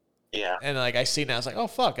 Yeah. And like I see now, I was like, oh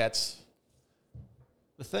fuck, that's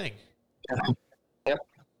The Thing. Yep.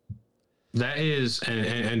 That is,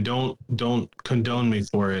 and don't condone me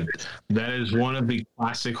for it. That is one of the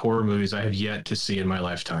classic horror movies I have yet to see in my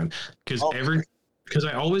lifetime. Because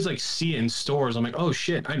I always like see it in stores. I'm like, oh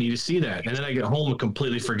shit, I need to see that. And then I get home and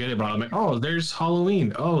completely forget about it. I'm like, oh, there's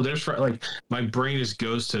Halloween. Oh, there's like my brain just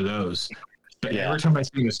goes to those. But every time I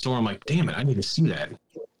see it in the store, I'm like, damn it, I need to see that.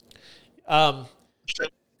 No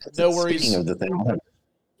worries. Speaking of The Thing, I have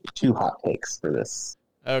 2 hot takes for this.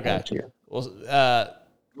 Okay. Well,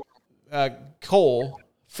 Cole,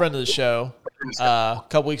 friend of the show, a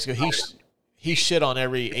couple weeks ago, he shit on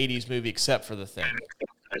every 80s movie except for The Thing.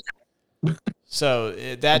 So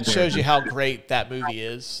that shows you how great that movie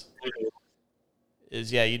is.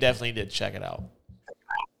 Yeah, you definitely did check it out.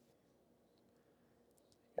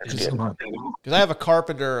 Because I have a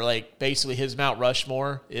Carpenter, like basically his Mount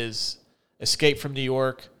Rushmore is Escape from New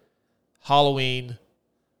York, Halloween,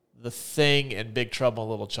 The Thing, and Big Trouble in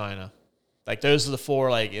Little China. Like those are the 4.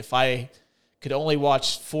 Like if I could only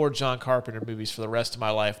watch 4 John Carpenter movies for the rest of my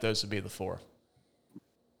life, those would be the 4.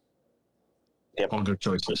 Yep. All good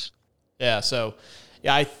choices. Yeah, so,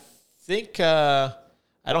 yeah, I think I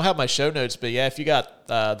don't have my show notes, but, yeah, if you got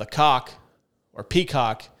the cock or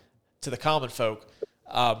peacock to the common folk,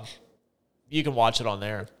 you can watch it on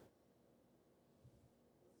there.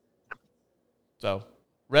 So,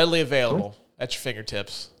 readily available at your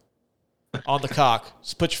fingertips on the cock.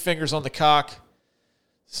 Just put your fingers on the cock,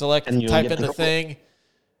 select, And you'll type get in the thing,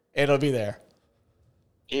 and it'll be there.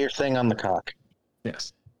 Get your thing on the cock.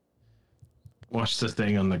 Yes. Watch the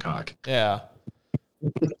thing on the cock. Yeah.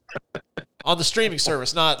 On the streaming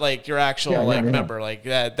service, not like your actual member. Like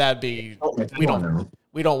that'd be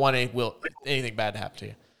we don't want anything bad to happen to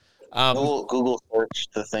you. Google search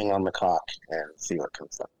the thing on the cock and see what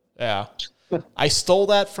comes up. Yeah. I stole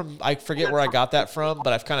that from, I forget where I got that from,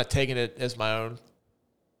 but I've kind of taken it as my own.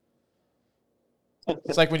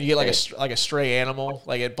 It's like when you get like a stray animal,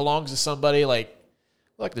 like it belongs to somebody, like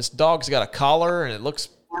this dog's got a collar and it looks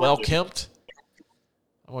well kempt.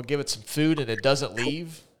 I'm going to give it some food and it doesn't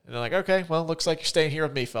leave. And they're like, okay, well, looks like you're staying here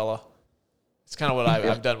with me, fella. It's kind of what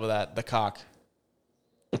I've done with the cock.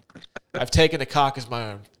 I've taken the cock as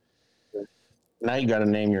my own. Now you got to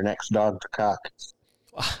name your next dog the cock.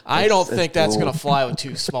 I don't think that's going to fly with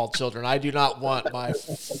two small children. I do not want my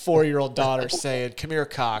 4-year-old daughter saying, come here,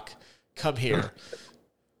 cock, come here.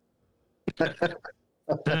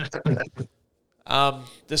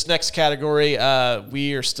 This next category,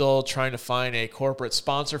 we are still trying to find a corporate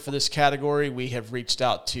sponsor for this category. We have reached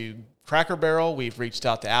out to Cracker Barrel. We've reached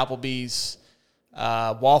out to Applebee's,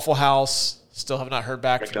 Waffle House. Still have not heard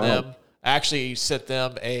back from them. I actually sent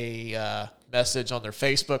them a message on their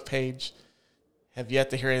Facebook page. Have yet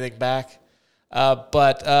to hear anything back.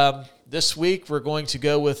 But this week we're going to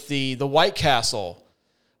go with the White Castle.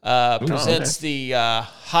 Presents the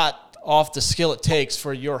hot off the skillet takes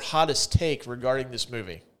for your hottest take regarding this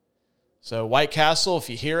movie. So White Castle, if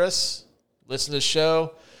you hear us, listen to the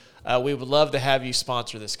show, we would love to have you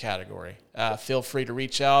sponsor this category. Feel free to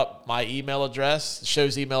reach out. My email address, the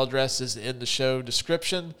show's email address is in the show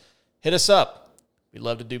description. Hit us up. We'd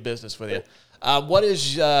love to do business with you. What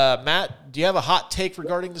is, Matt, do you have a hot take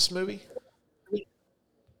regarding this movie?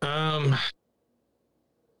 And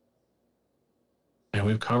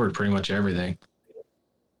we've covered pretty much everything.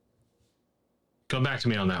 Come back to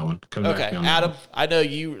me on that one. Okay, Adam, I know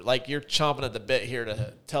you're chomping at the bit here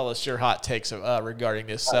to tell us your hot takes regarding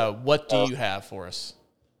this. What do you have for us?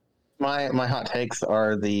 My hot takes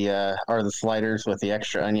are the sliders with the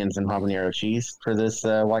extra onions and habanero cheese for this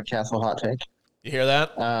White Castle hot take. You hear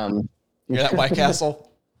that? You hear that, White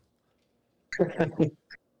Castle?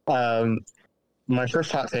 My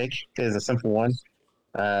first hot take is a simple one.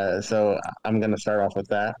 So I'm going to start off with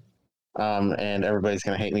that. And everybody's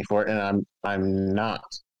going to hate me for it. And I'm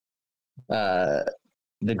not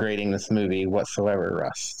degrading this movie whatsoever,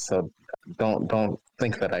 Russ. So don't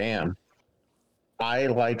think that I am. I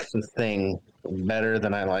like The Thing better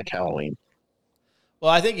than I like Halloween.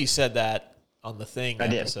 Well, I think you said that on the Thing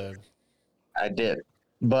episode. I did.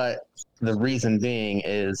 But the reason being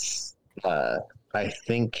is I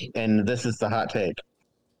think, and this is the hot take,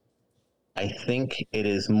 I think it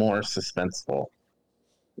is more suspenseful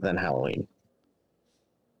than Halloween.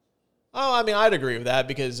 Oh, I mean, I'd agree with that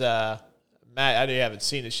because, Matt, I know you haven't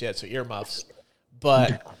seen this yet, so earmuffs.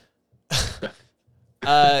 But,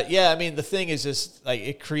 yeah, I mean, the thing is just, like,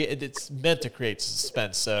 it's meant to create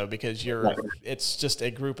suspense, so, because it's just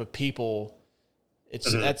a group of people.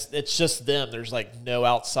 It's just them. There's, like, no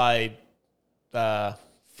outside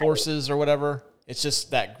forces or whatever. It's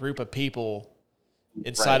just that group of people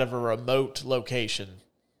inside of a remote location.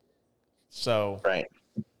 So. Right.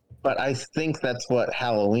 But I think that's what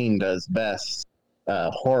Halloween does best,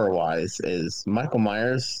 horror-wise, is Michael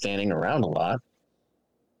Myers standing around a lot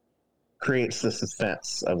creates the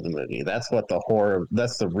suspense of the movie. That's what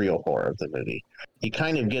that's the real horror of the movie. You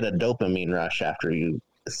kind of get a dopamine rush after you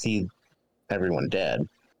see everyone dead,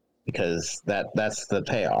 because that's the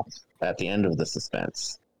payoff at the end of the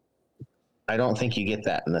suspense. I don't think you get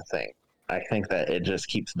that in The Thing. I think that it just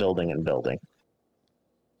keeps building and building.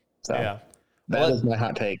 So. Yeah. That is my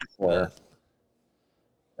hot take for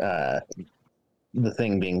The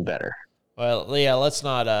Thing being better. Well, yeah, let's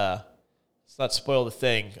not spoil The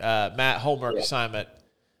Thing. Matt, homework assignment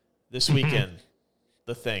this weekend.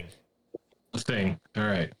 The Thing. The Thing. All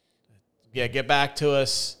right. Yeah, get back to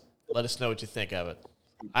us. Let us know what you think of it.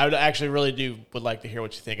 I would actually would like to hear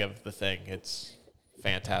what you think of The Thing. It's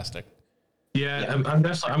fantastic. Yeah, I'm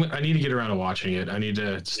definitely. I need to get around to watching it. I need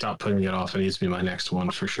to stop putting it off. It needs to be my next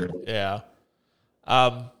one for sure. Yeah.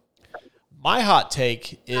 My hot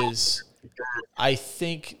take is, I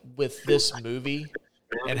think with this movie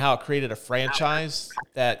and how it created a franchise,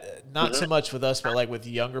 that not so much with us, but like with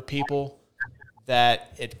younger people,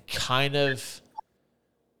 that it kind of,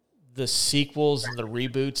 the sequels and the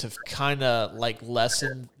reboots have kind of like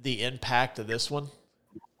lessened the impact of this one.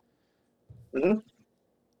 Mm-hmm.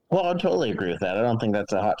 Well, I totally agree with that. I don't think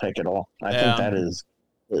that's a hot take at all. I think that is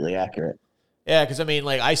completely accurate. Yeah, because I mean,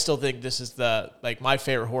 like, I still think this is my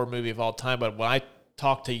favorite horror movie of all time. But when I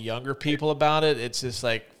talk to younger people about it, it's just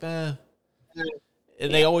like, and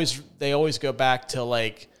they always go back to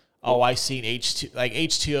like, oh, I seen H2, like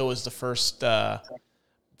H2O was the first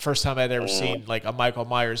time I'd ever seen like a Michael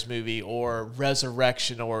Myers movie, or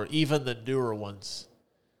Resurrection, or even the newer ones.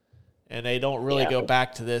 And they don't really go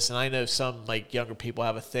back to this. And I know some like younger people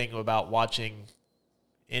have a thing about watching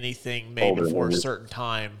anything made before a certain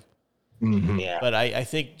time. Mm-hmm. Yeah. But I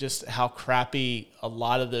think just how crappy a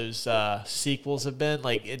lot of those sequels have been,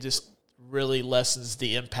 like, it just really lessens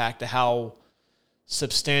the impact of how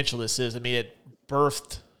substantial this is. I mean, it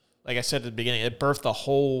birthed, like I said at the beginning, it birthed a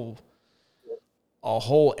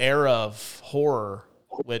whole era of horror,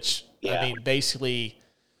 which, I mean, basically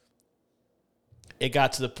it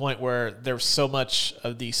got to the point where there was so much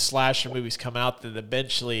of these slasher movies come out that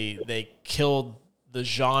eventually they killed the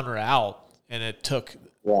genre out, and it took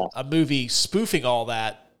a movie spoofing all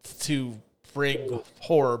that to bring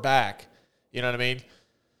horror back. You know what I mean?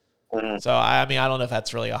 So, I mean, I don't know if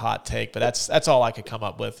that's really a hot take, but that's all I could come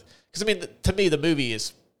up with. Because, I mean, to me, the movie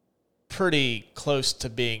is pretty close to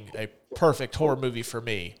being a perfect horror movie for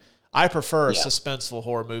me. I prefer a suspenseful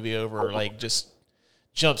horror movie over, like, just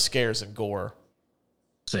jump scares and gore.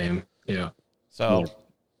 Same. Yeah. So,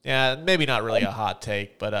 yeah, maybe not really a hot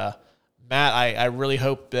take, but Matt, I really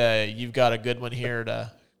hope you've got a good one here to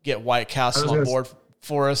get White Castle on board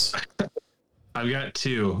for us. I've got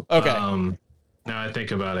two. Okay. Now I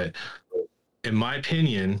think about it. In my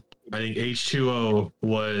opinion, I think H2O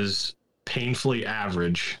was painfully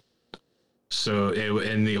average. So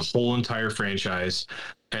in the whole entire franchise.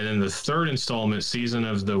 And then the third installment, Season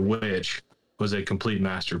of the Witch, was a complete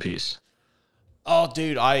masterpiece. Oh,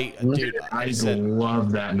 dude, I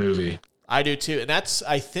love that movie. I do too, and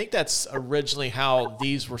I think that's originally how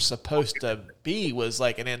these were supposed to be. Was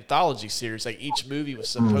like an anthology series. Like each movie was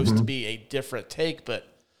supposed to be a different take, but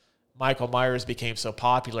Michael Myers became so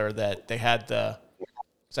popular that they had so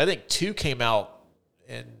I think 2 came out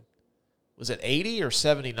in, was it 80 or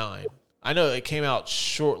 79? I know it came out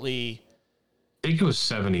shortly. I think it was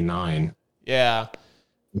 79. Yeah,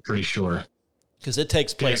 I'm pretty sure because it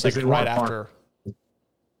takes place like right after.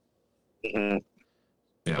 Mm-hmm.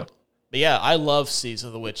 Yeah. But yeah, I love Season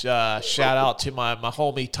of the Witch. Shout out to my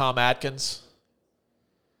homie Tom Atkins.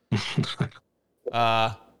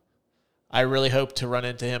 I really hope to run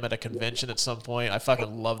into him at a convention at some point. I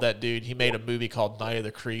fucking love that dude. He made a movie called Night of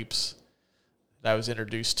the Creeps that I was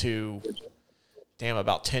introduced to,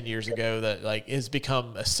 about 10 years ago, that like has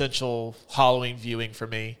become essential Halloween viewing for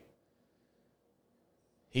me.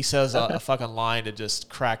 He says a fucking line that just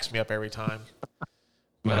cracks me up every time.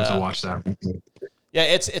 I'm gonna have to watch that. Yeah,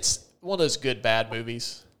 it's one of those good bad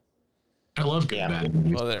movies. I love good bad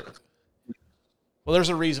movies. Well, there's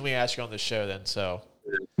a reason we asked you on this show then. So,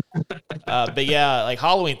 but yeah, like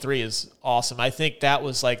Halloween 3 is awesome. I think that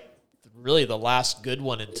was like really the last good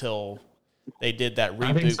one until they did that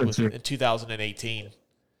reboot in 2018.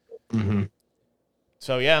 Mm-hmm.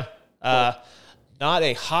 So yeah, not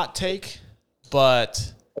a hot take,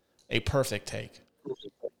 but a perfect take.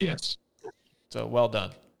 Yes. So well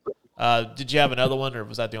done. Did you have another one, or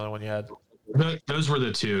was that the only one you had? Those were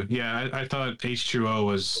the two. Yeah, I thought H2O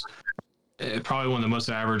was probably one of the most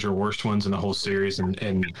average or worst ones in the whole series,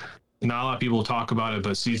 and not a lot of people talk about it,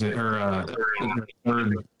 but the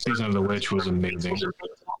third Season of the Witch was amazing.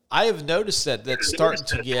 I have noticed that's starting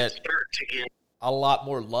to get a lot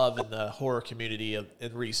more love in the horror community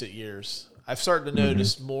in recent years. I've started to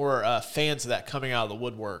notice more fans of that coming out of the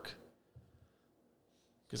woodwork.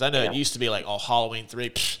 Because I know it used to be like, oh, Halloween 3,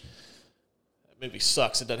 that movie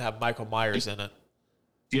sucks. It doesn't have Michael Myers in it.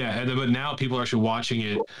 Yeah, but now people are actually watching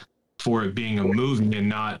it for it being a movie and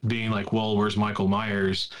not being like, well, where's Michael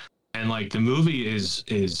Myers? And like the movie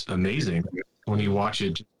is amazing when you watch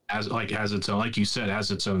it has its own, like you said, has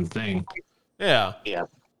its own thing. Yeah. Yeah.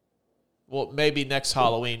 Well, maybe next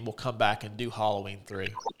Halloween we'll come back and do Halloween 3.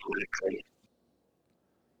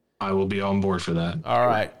 I will be on board for that. All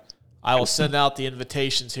right. I will send out the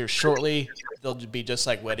invitations here shortly. They'll be just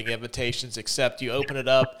like wedding invitations, except you open it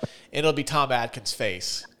up, and it'll be Tom Atkins'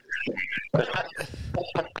 face. So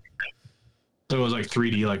it was like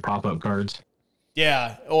 3D, like pop-up cards.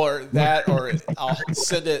 Yeah, or that, or I'll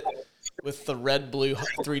send it with the red-blue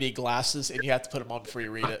 3D glasses, and you have to put them on before you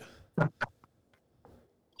read it.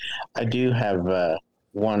 I do have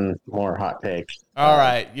one more hot take. All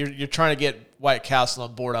right, you're trying to get White Castle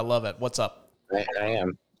on board. I love it. What's up? I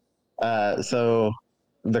am. So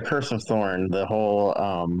the Curse of Thorn, the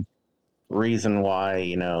whole reason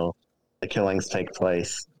why, the killings take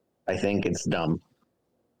place, I think it's dumb.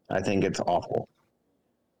 I think it's awful.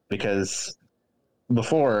 Because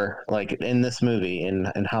before, like in this movie, in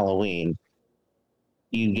Halloween,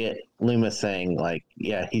 you get Loomis saying, like,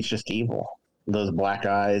 yeah, he's just evil. Those black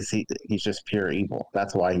eyes, he's just pure evil.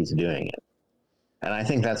 That's why he's doing it. And I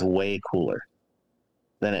think that's way cooler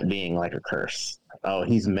than it being like a curse. Oh,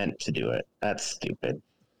 he's meant to do it. That's stupid.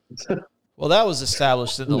 Well, that was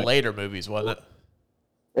established in the later movies, wasn't it?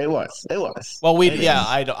 It was. Well, It is.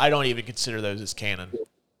 I don't even consider those as canon.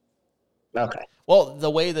 Okay. Well, the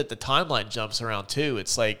way that the timeline jumps around too,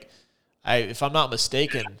 it's like, if I'm not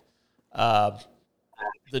mistaken,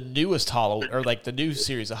 the newest Halloween, or like the new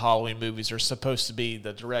series of Halloween movies, are supposed to be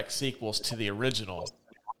the direct sequels to the original.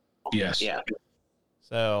 Yes. Yeah.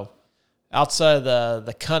 So, outside of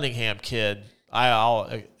the Cunningham kid,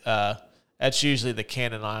 that's usually the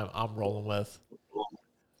canon I'm rolling with.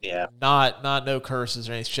 Yeah. Not no curses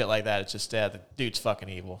or any shit like that. It's just the dude's fucking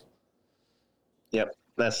evil. Yep.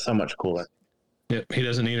 That's so much cooler. Yep. He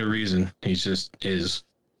doesn't need a reason. He just is.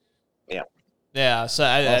 Yeah. Yeah, so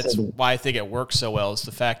that's why I think it works so well, is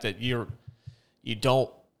the fact that he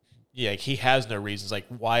has no reasons. Like,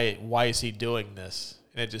 why is he doing this?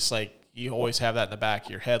 And it just, like, you always have that in the back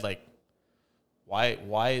of your head, like,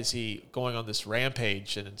 why is he going on this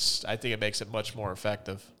rampage? And I think it makes it much more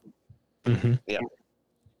effective. Mm-hmm. Yeah.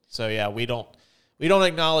 So yeah, we don't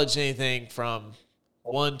acknowledge anything from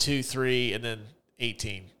 1, 2, 3, and then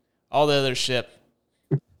 18. All the other shit.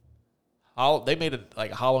 They made it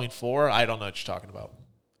like a Halloween 4. I don't know what you're talking about.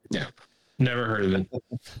 Yeah, never heard of it.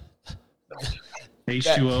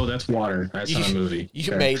 H2O, that's water. That's not a movie.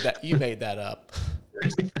 You made that up.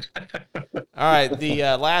 All right, the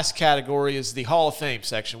last category is the Hall of Fame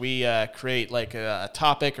section. We create like a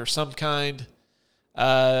topic or some kind,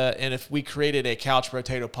 and if we created a Couch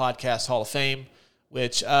Potato Podcast Hall of Fame,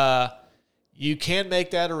 which you can make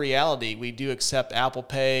that a reality. We do accept Apple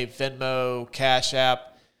Pay, Venmo, Cash App.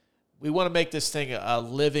 We want to make this thing a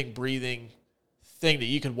living, breathing thing that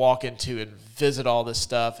you can walk into and visit all this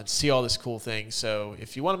stuff and see all this cool things. So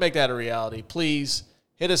if you want to make that a reality, please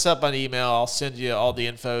hit us up on email. I'll send you all the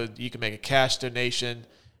info. You can make a cash donation.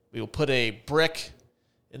 We will put a brick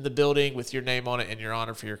in the building with your name on it and your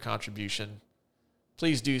honor for your contribution.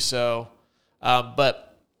 Please do so.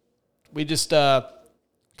 But we just kind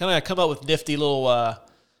of come up with nifty little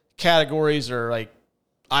categories or like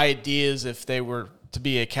ideas if they were to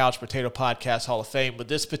be a Couch Potato Podcast Hall of Fame. Would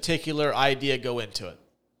this particular idea go into it?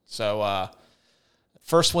 So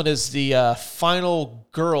first one is the final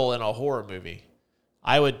girl in a horror movie.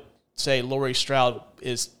 I would say Laurie Strode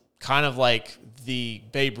is kind of like the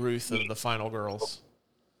Babe Ruth of the final girls.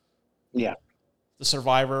 Yeah. The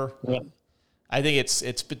survivor. Yeah. I think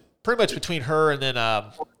it's pretty much between her and then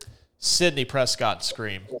Sidney Prescott in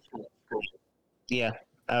Scream. Yeah,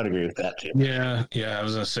 I would agree with that too. Yeah. I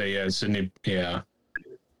was gonna say Sydney. Yeah.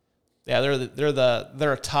 Yeah,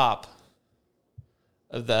 they're a top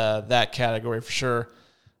of that category for sure.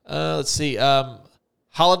 Let's see.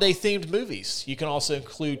 Holiday themed movies. You can also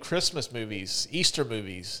include Christmas movies, Easter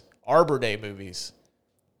movies, Arbor Day movies.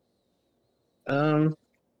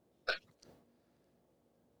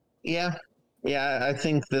 Yeah, I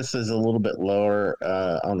think this is a little bit lower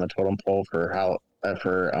on the totem pole for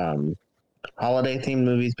holiday themed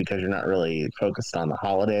movies because you're not really focused on the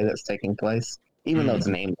holiday that's taking place, even though it's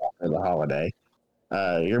named after the holiday.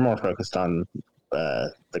 You're more focused on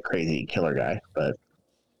the crazy killer guy, but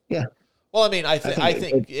yeah. Well, I mean, I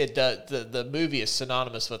think the movie is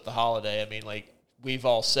synonymous with the holiday. I mean, like we've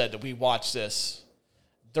all said that we watch this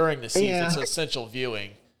during the season. Yeah. It's essential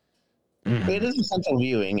viewing. It is essential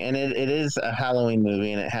viewing, and it is a Halloween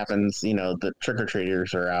movie, and it happens, the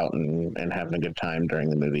trick-or-treaters are out and having a good time during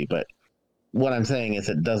the movie, but what I'm saying is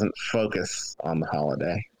it doesn't focus on the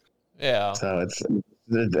holiday. Yeah. So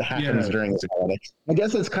it happens during the holiday. I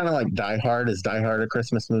guess it's kind of like Die Hard. Is Die Hard a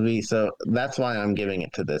Christmas movie? So that's why I'm giving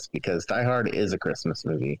it to this, because Die Hard is a Christmas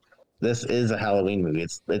movie. This is a Halloween movie.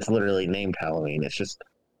 It's literally named Halloween. It's just,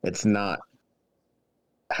 it's not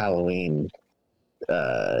Halloween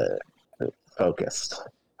focused.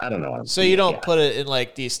 I don't know. So you don't put it in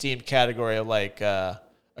like the esteemed category of like A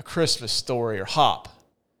Christmas Story or Hop.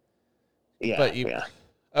 Yeah. But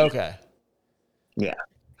okay. Yeah.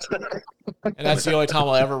 And that's the only time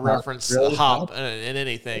I'll ever reference Hop in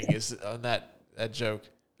anything is on that joke.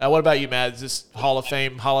 What about you, Matt? Is this Hall of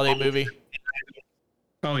Fame holiday movie?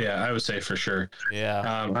 Oh yeah, I would say for sure. Yeah.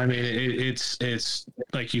 I mean, it's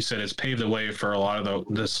like you said, it's paved the way for a lot of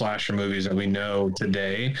the slasher movies that we know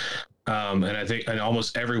today. And I think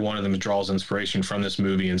almost every one of them draws inspiration from this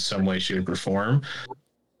movie in some way, shape, or form.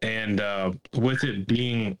 And with it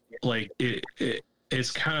being like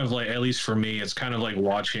it's kind of like, at least for me, it's kind of like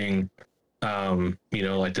watching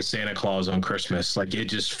like the Santa Claus on Christmas. Like it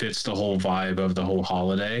just fits the whole vibe of the whole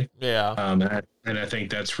holiday. Yeah. And I think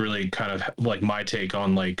that's really kind of like my take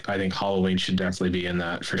on like I think Halloween should definitely be in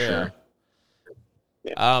that for sure.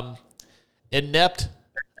 Inept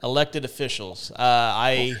elected officials.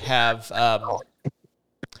 I have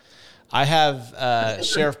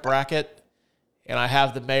Sheriff Brackett, and I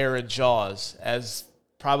have the mayor in Jaws as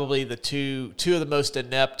probably the two of the most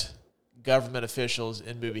inept government officials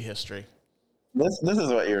in movie history. This is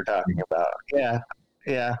what you were talking about.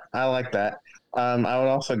 Yeah, I like that. I would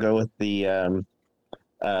also go with the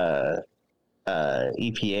EPA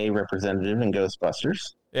representative in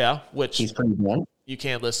Ghostbusters. Yeah, which He's pretty good. you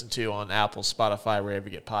can listen to on Apple, Spotify, wherever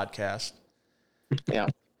you get podcasts. Yeah.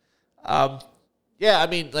 Yeah, I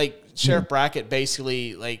mean, like Sheriff Brackett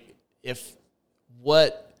basically, like if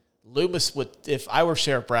I were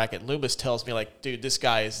Sheriff Brackett, Loomis tells me like, dude, this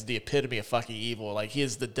guy is the epitome of fucking evil. Like he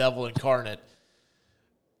is the devil incarnate.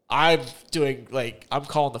 I'm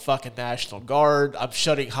calling the fucking National Guard. I'm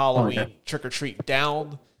shutting Halloween trick or treat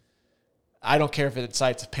down. I don't care if it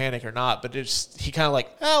incites a panic or not, but he kind of like,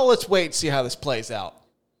 let's wait and see how this plays out.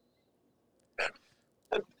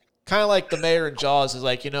 Kind of like the mayor in Jaws is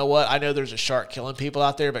like, you know what? I know there's a shark killing people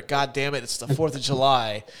out there, but God damn it, it's the 4th of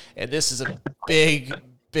July, and this is a big,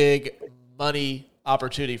 big money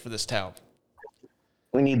opportunity for this town.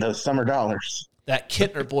 We need those summer dollars. That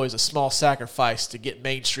Kintner boy is a small sacrifice to get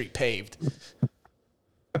Main Street paved.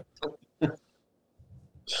 Yeah,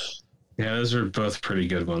 those are both pretty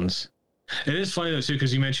good ones. It is funny though too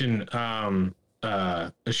because you mentioned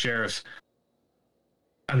the sheriff.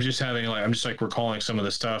 I'm just recalling some of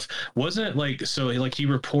the stuff. Wasn't it like so? Like he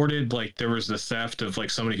reported like there was the theft of like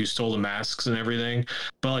somebody who stole the masks and everything,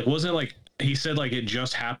 but like wasn't like he said like it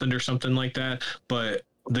just happened or something like that. But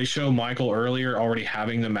they show Michael earlier already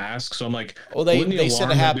having the mask, so I'm like, well, they said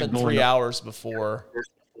it happened 3 hours before.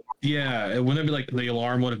 Yeah, wouldn't it be like the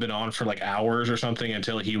alarm would have been on for like hours or something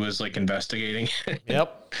until he was like investigating?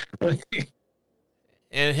 Yep.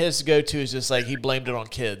 And his go-to is just like he blamed it on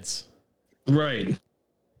kids. Right.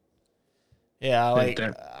 Yeah, like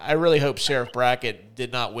I really hope Sheriff Brackett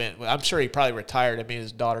did not win. I'm sure he probably retired. I mean,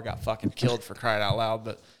 his daughter got fucking killed for crying out loud.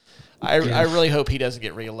 But I really hope he doesn't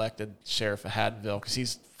get reelected sheriff of Haddonville because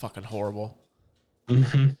he's fucking horrible.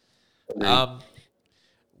 Mm-hmm.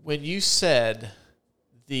 When you said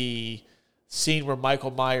the scene where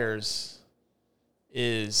Michael Myers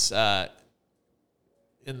is behind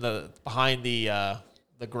the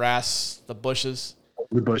grass, the bushes.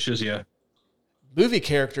 The bushes, yeah. Movie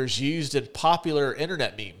characters used in popular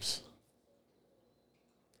internet memes.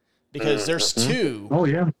 Because there's two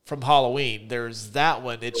from Halloween. There's that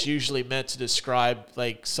one. It's usually meant to describe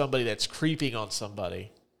like somebody that's creeping on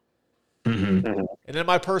somebody. Mm-hmm. And then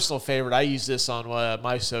my personal favorite, I use this on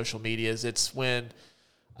my social medias. It's when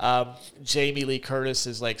Jamie Lee Curtis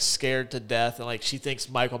is like scared to death and like she thinks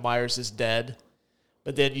Michael Myers is dead.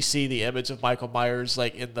 But then you see the image of Michael Myers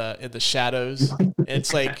like in the shadows. And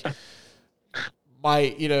it's like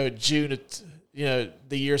June, the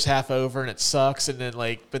year's half over and it sucks. And then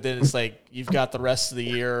but then it's like, you've got the rest of the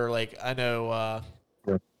year. Like, I know,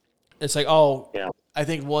 it's like, I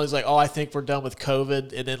think one's like, I think we're done with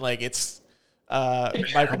COVID. And then like, it's,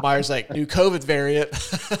 Michael Myers, like new COVID variant.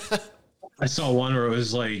 I saw one where it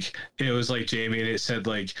was like Jamie and it said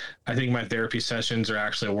like, I think my therapy sessions are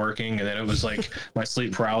actually working. And then it was like my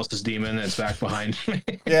sleep paralysis demon that's back behind me.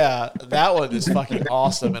 Yeah. That one is fucking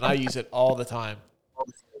awesome. And I use it all the time.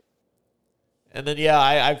 And then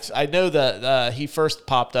I know that he first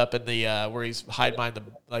popped up in the where he's hiding behind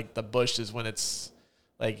the bushes when it's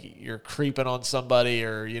like you're creeping on somebody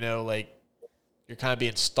or like you're kind of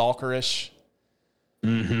being stalkerish.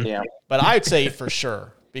 Mm-hmm. Yeah, but I'd say for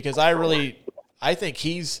sure because I think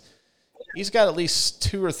he's got at least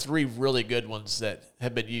 2 or 3 really good ones that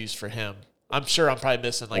have been used for him. I'm sure I'm probably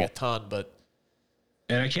missing like a ton, but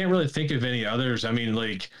and I can't really think of any others. I mean,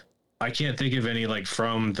 like. I can't think of any like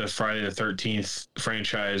from the Friday the 13th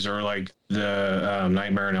franchise or like the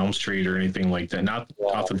Nightmare on Elm Street or anything like that. Not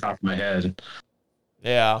off the top of my head.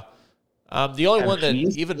 Yeah. The only one that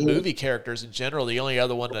even movie characters in general, the only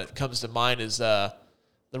other one that comes to mind is the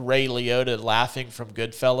Ray Liotta laughing from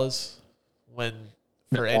Goodfellas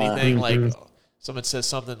for anything like someone says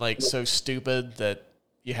something like so stupid that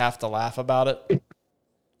you have to laugh about it.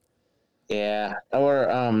 Yeah.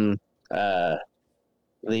 Or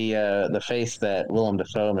the face that Willem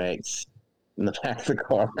Dafoe makes in the back of the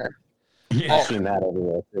car. Yeah. I've seen that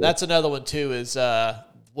everywhere too. That's another one too. Is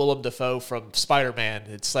Willem Dafoe from Spider-Man?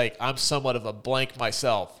 It's like I'm somewhat of a blank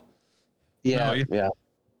myself. Yeah, yeah.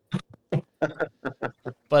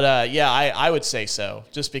 But I would say so,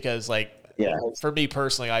 just because like Yeah. for me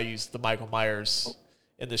personally, I use the Michael Myers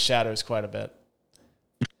in the shadows quite a bit.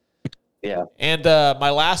 Yeah. And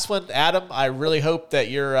my last one, Adam, I really hope that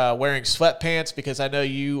you're wearing sweatpants because I know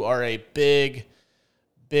you are a big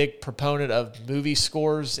proponent of movie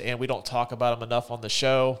scores, and we don't talk about them enough on the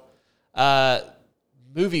show.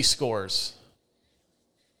 Movie scores.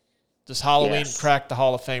 Does Halloween crack the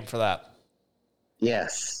Hall of Fame for that?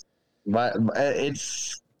 Yes. But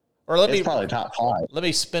it's probably top 5. Let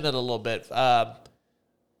me spin it a little bit.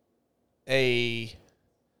 A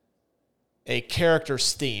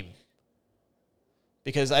character's theme.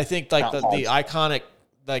 Because I think like the iconic,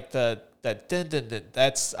 like that dun, dun, dun,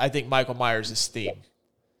 that's, I think, Michael Myers' theme.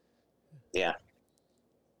 Yeah.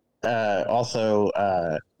 Also,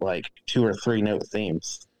 like 2 or 3 note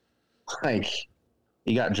themes. Like,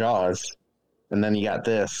 you got Jaws, and then you got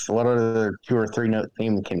this. What other 2 or 3 note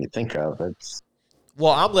theme can you think of?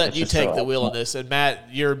 Well, I'm letting you take the wheel on this. And Matt,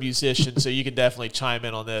 you're a musician, so you can definitely chime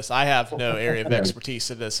in on this. I have no area of expertise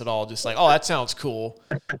in this at all. Just like, oh, that sounds cool.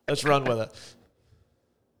 Let's run with it.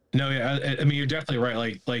 No, yeah, I mean, you're definitely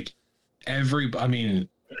right. Like I mean,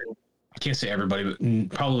 I can't say everybody, but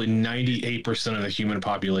probably 98% of the human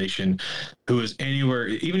population who is anywhere,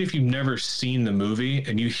 even if you've never seen the movie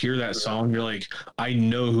and you hear that song, you're like, I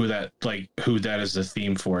know who that is the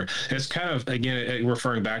theme for. It's kind of, again,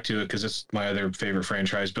 referring back to it because it's my other favorite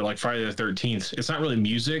franchise, but like Friday the 13th, it's not really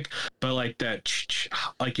music, but like that,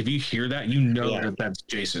 like if you hear that, you know that that's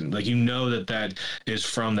Jason. Like, you know that is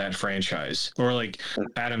from that franchise. Or like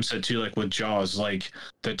Adam said too, like with Jaws, like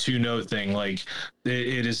the 2-note thing, like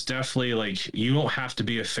it is definitely like you don't have to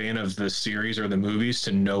be a fan of the series or the movies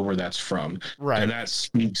to know where that's from. Right. And that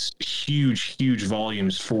speaks huge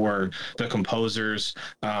volumes for the composers,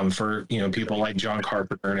 for, you know, people like John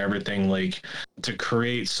Carpenter and everything, like to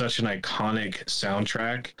create such an iconic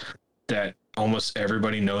soundtrack that almost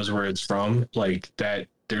everybody knows where it's from. Like that,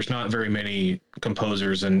 there's not very many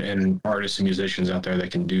composers and artists and musicians out there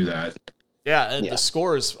that can do that. Yeah, and the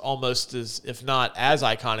score is almost as, if not as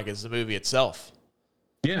iconic as the movie itself.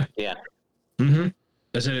 Yeah. Yeah. Mm-hmm.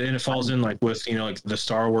 And it falls in like with, you know, like the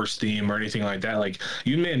Star Wars theme or anything like that. Like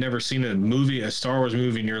you may have never seen a Star Wars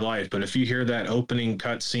movie in your life, but if you hear that opening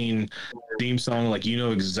cutscene theme song, like you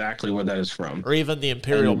know exactly where that is from. Or even the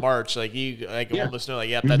Imperial March, like you almost know, like,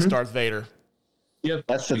 yep, that's Darth Vader. Yep.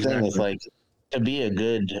 That's the thing is like to be a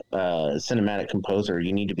good cinematic composer,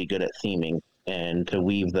 you need to be good at theming and to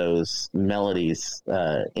weave those melodies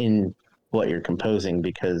in what you're composing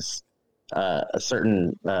because a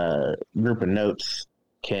certain group of notes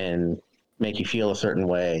can make you feel a certain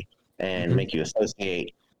way and make you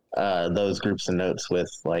associate those groups of notes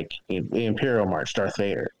with like the Imperial March, Darth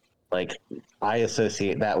Vader. Like I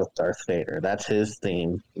associate that with Darth Vader. That's his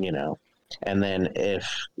theme, you know. And then if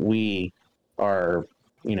we are,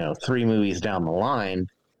 you know, 3 movies down the line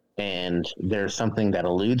and there's something that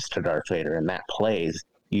alludes to Darth Vader and that plays,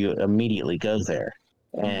 you immediately go there.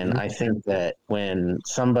 And I think that when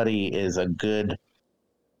somebody is a good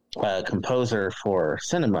composer for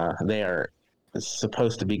cinema, they are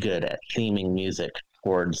supposed to be good at theming music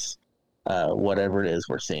towards whatever it is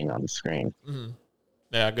we're seeing on the screen. Mm-hmm.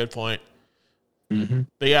 Yeah, good point. Mm-hmm.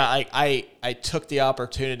 But yeah, I took the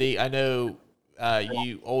opportunity. I know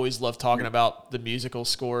you always love talking about the musical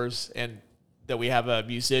scores and that we have a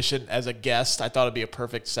musician as a guest. I thought it'd be a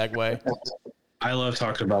perfect segue. I love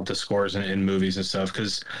talking about the scores in movies and stuff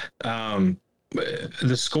because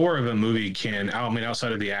the score of a movie can, I mean,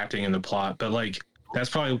 outside of the acting and the plot, but like that's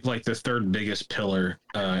probably like the 3rd biggest pillar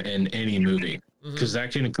in any movie because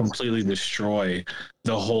that can completely destroy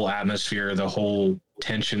the whole atmosphere, the whole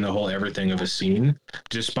tension, the whole everything of a scene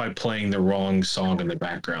just by playing the wrong song in the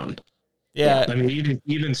background. Yeah, I mean,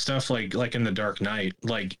 even stuff like in The Dark Knight,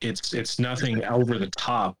 like it's nothing over the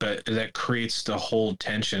top, but that creates the whole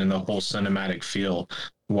tension and the whole cinematic feel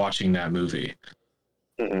watching that movie.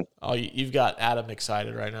 Mm-hmm. Oh, you've got Adam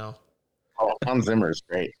excited right now. Oh, Hans Zimmer is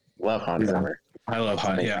great. Love Hans Zimmer. I love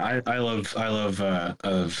I love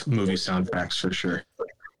of movie soundtracks for sure.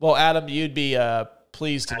 Well, Adam, you'd be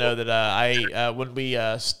pleased to know that I when we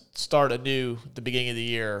start anew at the beginning of the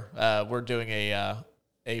year, we're doing a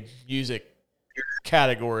music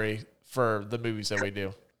category for the movies that we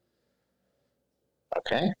do.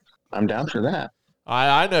 Okay, I'm down for that.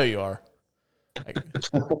 I know you are.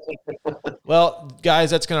 Well, guys,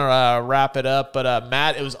 that's going to wrap it up. But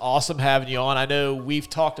Matt, it was awesome having you on. I know we've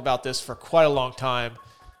talked about this for quite a long time,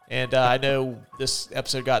 and I know this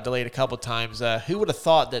episode got delayed a couple times. Who would have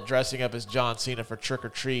thought that dressing up as John Cena for Trick or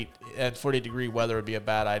Treat and 40-degree weather would be a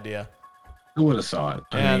bad idea? Who would have thought?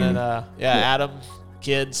 Then Adam,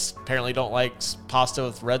 kids apparently don't like pasta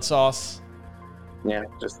with red sauce. Yeah,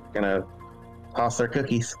 just gonna Toss their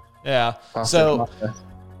cookies. Yeah. Toss their So pasta.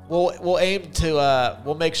 we'll aim to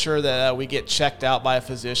we'll make sure that we get checked out by a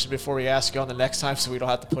physician before we ask you on the next time, so we don't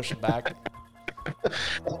have to push it back.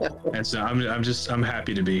 And so I'm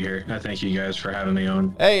happy to be here. I thank you guys for having me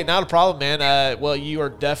on. Hey, not a problem, man. Well, you are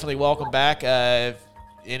definitely welcome back. If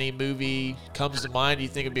any movie comes to mind you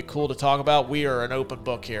think it'd be cool to talk about, we are an open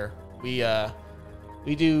book here. We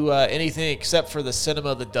do anything except for the cinema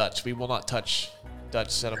of the Dutch. We will not touch Dutch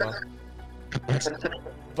cinema.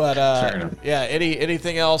 But Fair enough. yeah,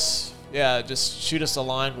 anything else? Yeah, just shoot us a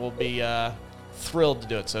line. We'll be thrilled to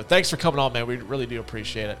do it. So thanks for coming on, man. We really do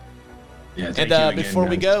appreciate it. Yeah, thank And you again, before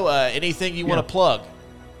we guys. go, anything you want to plug?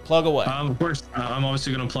 Plug away. Of course, I'm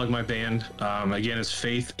obviously going to plug my band. Again, it's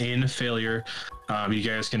Faith in Failure. You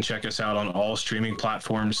guys can check us out on all streaming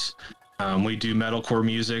platforms. We do metalcore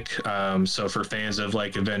music. So for fans of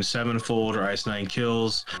like Avenged Sevenfold or Ice Nine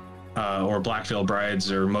Kills, or Black Veil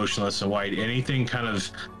Brides or Motionless in White, anything kind of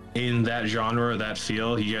in that genre, that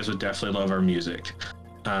feel, you guys would definitely love our music.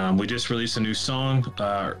 We just released a new song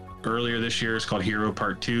earlier this year. It's called Hero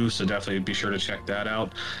Part 2, so definitely be sure to check that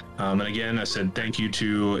out. And again, I said thank you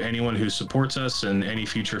to anyone who supports us and any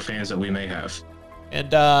future fans that we may have.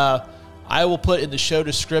 And I will put in the show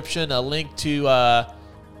description a link to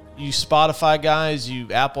you Spotify guys,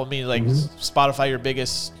 you Apple, Spotify, your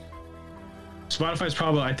biggest. Spotify's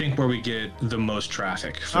probably, I think, where we get the most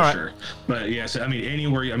traffic for All right. sure. But yes,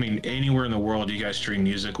 anywhere in the world you guys stream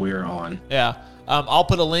music, we are on. Yeah. I'll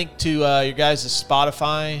put a link to your guys'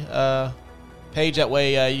 Spotify page. That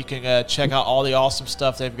way you can check out all the awesome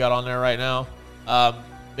stuff they've got on there right now. But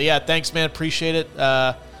yeah, thanks, man. Appreciate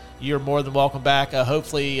it. You're more than welcome back.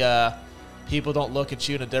 Hopefully people don't look at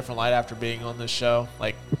you in a different light after being on this show.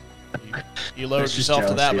 Like, you lowered That's just yourself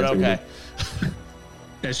to that, but jealousy, I okay. think.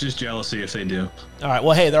 It's just jealousy if they do. All right.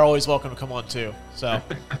 Well, hey, they're always welcome to come on too. So,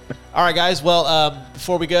 all right, guys. Well,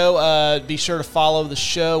 before we go, be sure to follow the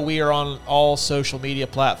show. We are on all social media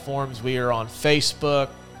platforms. We are on Facebook,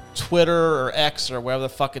 Twitter, or X, or whatever the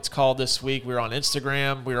fuck it's called this week. We're on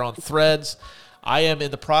Instagram. We're on Threads. I am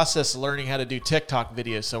in the process of learning how to do TikTok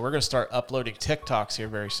videos, so we're going to start uploading TikToks here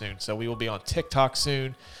very soon. So we will be on TikTok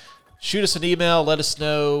soon. Shoot us an email. Let us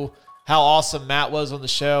know how awesome Matt was on the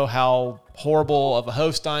show, how horrible of a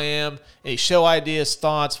host I am, any show ideas,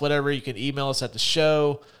 thoughts, whatever. You can email us at the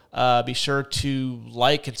show. Be sure to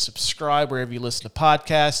like and subscribe wherever you listen to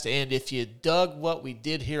podcasts. And if you dug what we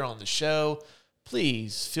did here on the show,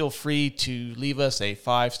 please feel free to leave us a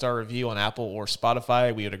 5-star review on Apple or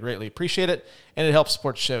Spotify. We would greatly appreciate it, and it helps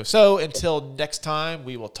support the show. So until next time,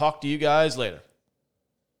 we will talk to you guys later.